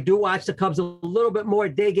know, I do watch the Cubs a little bit more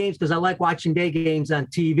day games because I like watching day games on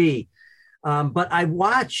TV. But I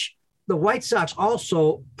watch the White Sox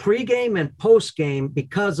also pregame and postgame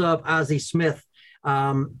because of Ozzie Smith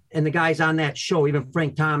and the guys on that show, even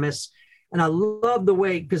Frank Thomas. And I love the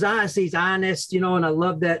way, because Ozzie's honest, you know, and I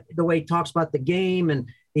love that the way he talks about the game and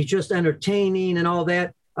he's just entertaining and all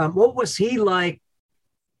that. What was he like?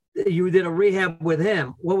 You did a rehab with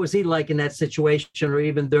him. What was he like in that situation or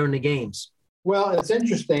even during the games? Well, it's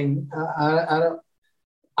interesting.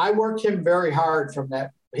 I worked him very hard from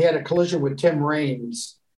that. He had a collision with Tim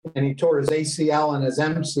Raines and he tore his ACL and his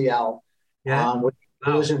MCL with a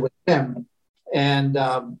collision with him. And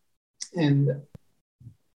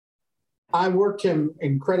I worked him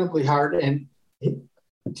incredibly hard and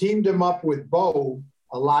teamed him up with Bo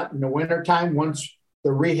a lot in the wintertime. Once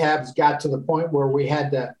the rehabs got to the point where we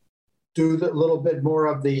had to do a little bit more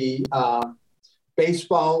of the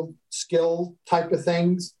baseball skill type of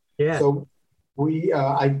things. Yeah. So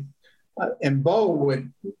and Bo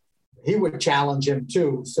would challenge him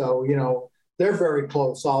too. So, you know, they're very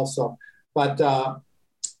close also. But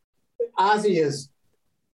Ozzie is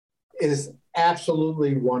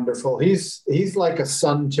absolutely wonderful. He's like a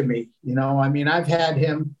son to me. You know, I mean, I've had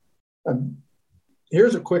him.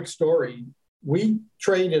 Here's a quick story. We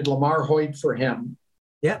traded Lamar Hoyt for him.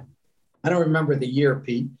 Yeah. I don't remember the year,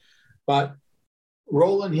 Pete, but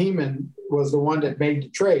Roland Heeman was the one that made the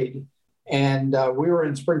trade. And we were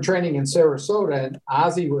in spring training in Sarasota, and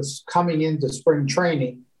Ozzie was coming into spring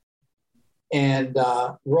training. And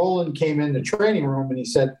Roland came in the training room and he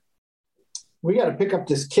said, "We got to pick up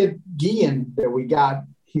this kid Guillen that we got.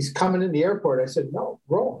 He's coming in the airport." I said, "No,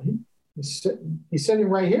 Roland, he's sitting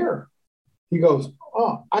right here." He goes,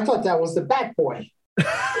 "Oh, I thought that was the bat boy."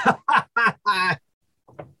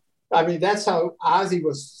 I mean, that's how Ozzie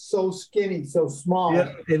was so skinny, so small.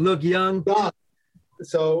 Yeah, they look young.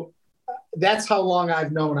 So that's how long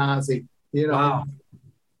I've known Ozzie. You know, wow.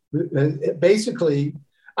 Basically,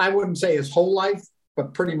 I wouldn't say his whole life,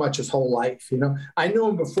 but pretty much his whole life. You know, I knew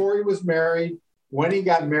him before he was married, when he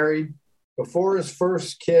got married, before his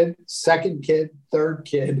first kid, second kid, third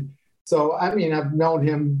kid. So, I mean, I've known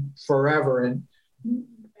him forever, and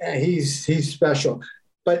he's special.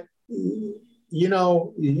 But, you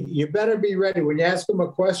know, you better be ready. When you ask him a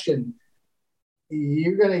question,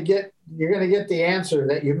 you're gonna get the answer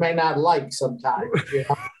that you may not like sometimes. You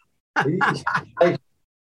know?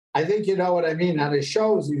 I think you know what I mean. On his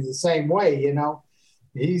shows, he's the same way. You know,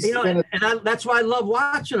 that's why I love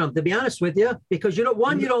watching him. To be honest with you, because you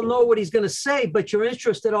don't know what he's going to say, but you're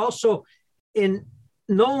interested also in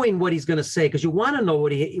knowing what he's going to say because you want to know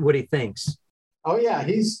what he thinks. Oh yeah,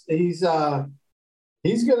 he's going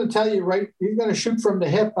to tell you right. He's going to shoot from the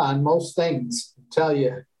hip on most things. Tell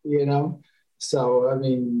you, you know. So I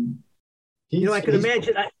mean, I could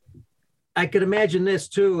imagine. I could imagine this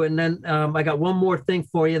too. And then I got one more thing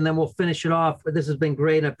for you, and then we'll finish it off. This has been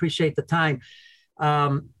great. I appreciate the time.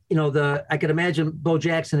 I could imagine Bo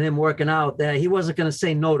Jackson and him working out, that he wasn't going to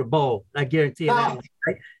say no to Bo. I guarantee you that.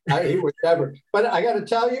 Right? He would never. But I got to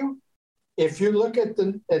tell you, if you look at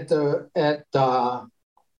the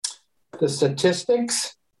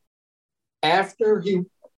statistics, after he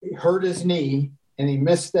hurt his knee and he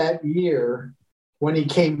missed that year, when he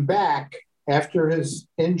came back after his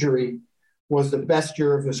injury, was the best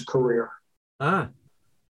year of his career.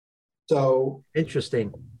 So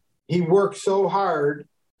interesting. He worked so hard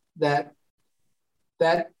that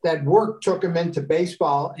work took him into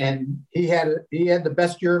baseball, and he had the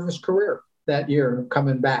best year of his career that year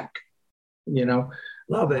coming back.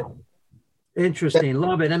 Love it. Interesting.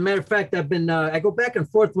 Love it. And matter of fact, I've been I go back and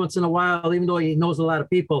forth once in a while, even though he knows a lot of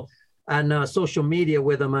people on social media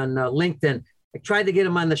with him on LinkedIn. I tried to get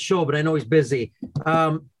him on the show, but I know he's busy.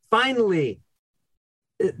 Finally,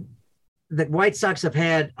 the White Sox have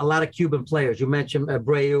had a lot of Cuban players. You mentioned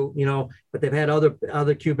Abreu, but they've had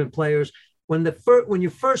other Cuban players. When you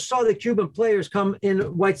first saw the Cuban players come in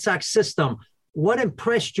White Sox system, what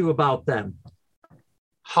impressed you about them?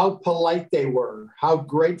 How polite they were, how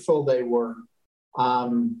grateful they were.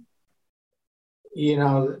 The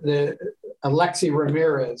Alexi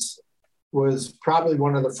Ramirez was probably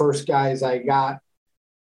one of the first guys I got.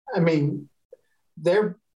 I mean,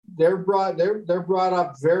 they're brought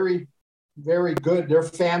up very, very good. Their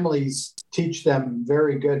families teach them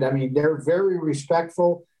very good. I mean, they're very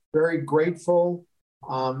respectful, very grateful.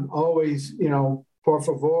 Always, por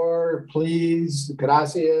favor, please,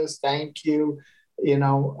 gracias, thank you.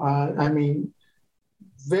 I mean,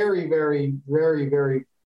 very, very, very, very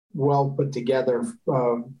well put together,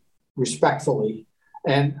 respectfully.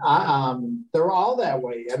 And they're all that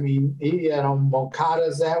way. I mean,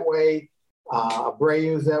 Moncada's that way,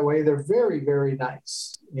 Abreu's that way. They're very, very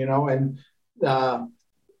nice, and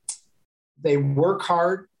they work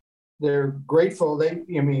hard. They're grateful. They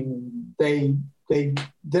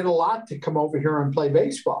did a lot to come over here and play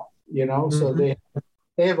baseball, so they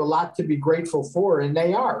have a lot to be grateful for, and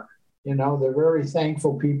they are. They're very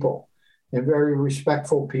thankful people and very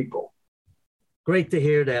respectful people. Great to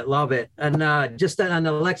hear that. Love it. And just on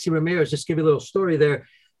Alexi Ramirez, just give you a little story there.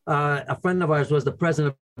 A friend of ours was the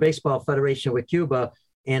president of the Baseball Federation with Cuba,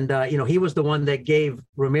 and he was the one that gave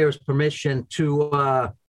Ramirez permission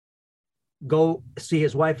to go see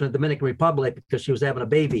his wife in the Dominican Republic because she was having a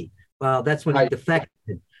baby. Well, that's when he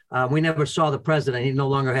defected. We never saw the president. He no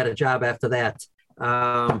longer had a job after that.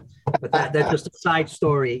 But that's just a side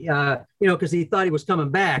story, because he thought he was coming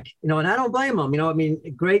back, and I don't blame him. I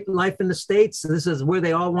mean, great life in the States. This is where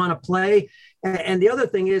they all want to play. And the other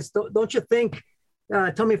thing is, don't you think,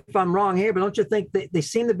 tell me if I'm wrong here, but don't you think they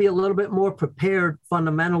seem to be a little bit more prepared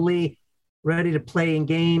fundamentally, ready to play in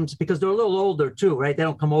games, because they're a little older too, right? They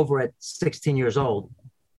don't come over at 16 years old.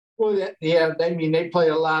 Well, yeah, they play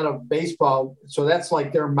a lot of baseball. So that's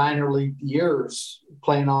like their minor league years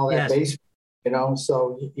playing all that baseball.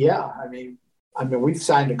 So yeah, I mean, we've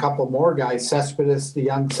signed a couple more guys. Cespedes, the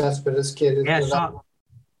young Cespedes kid.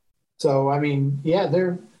 So I mean, yeah,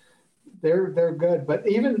 they're good. But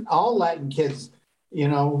even all Latin kids,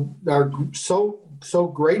 are so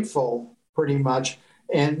grateful, pretty much.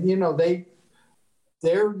 And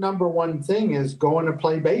their number one thing is going to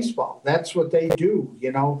play baseball. That's what they do.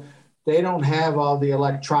 They don't have all the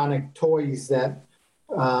electronic toys that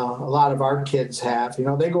a lot of our kids have.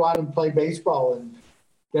 They go out and play baseball, and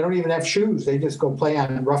they don't even have shoes. They just go play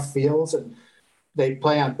on rough fields, and they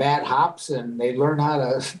play on bad hops, and they learn how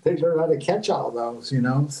to catch all those.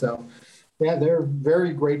 So yeah, they're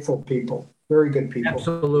very grateful people, very good people.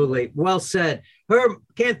 Absolutely, well said, Herb.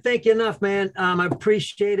 Can't thank you enough, man. I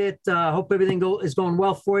appreciate it. Hope everything is going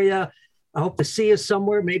well for you. I hope to see you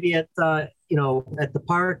somewhere, maybe at at the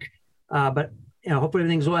park. But hope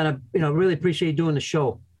everything's well. And I really appreciate you doing the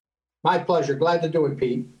show. My pleasure. Glad to do it,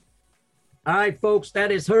 Pete. All right, folks,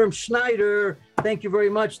 that is Herm Schneider. Thank you very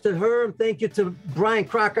much to Herm. Thank you to Brian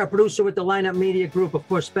Crock, our producer with the Lineup Media Group. Of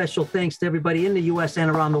course, special thanks to everybody in the U.S. and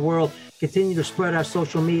around the world. Continue to spread our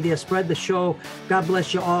social media, spread the show. God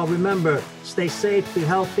bless you all. Remember, stay safe, be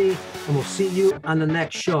healthy, and we'll see you on the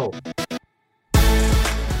next show.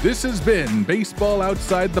 This has been Baseball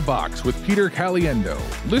Outside the Box with Peter Caliendo.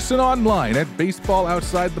 Listen online at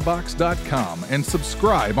baseballoutsidethebox.com and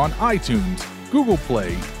subscribe on iTunes, Google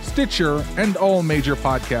Play, Stitcher, and all major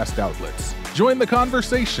podcast outlets. Join the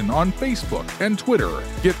conversation on Facebook and Twitter.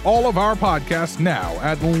 Get all of our podcasts now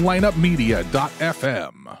at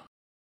lineupmedia.fm.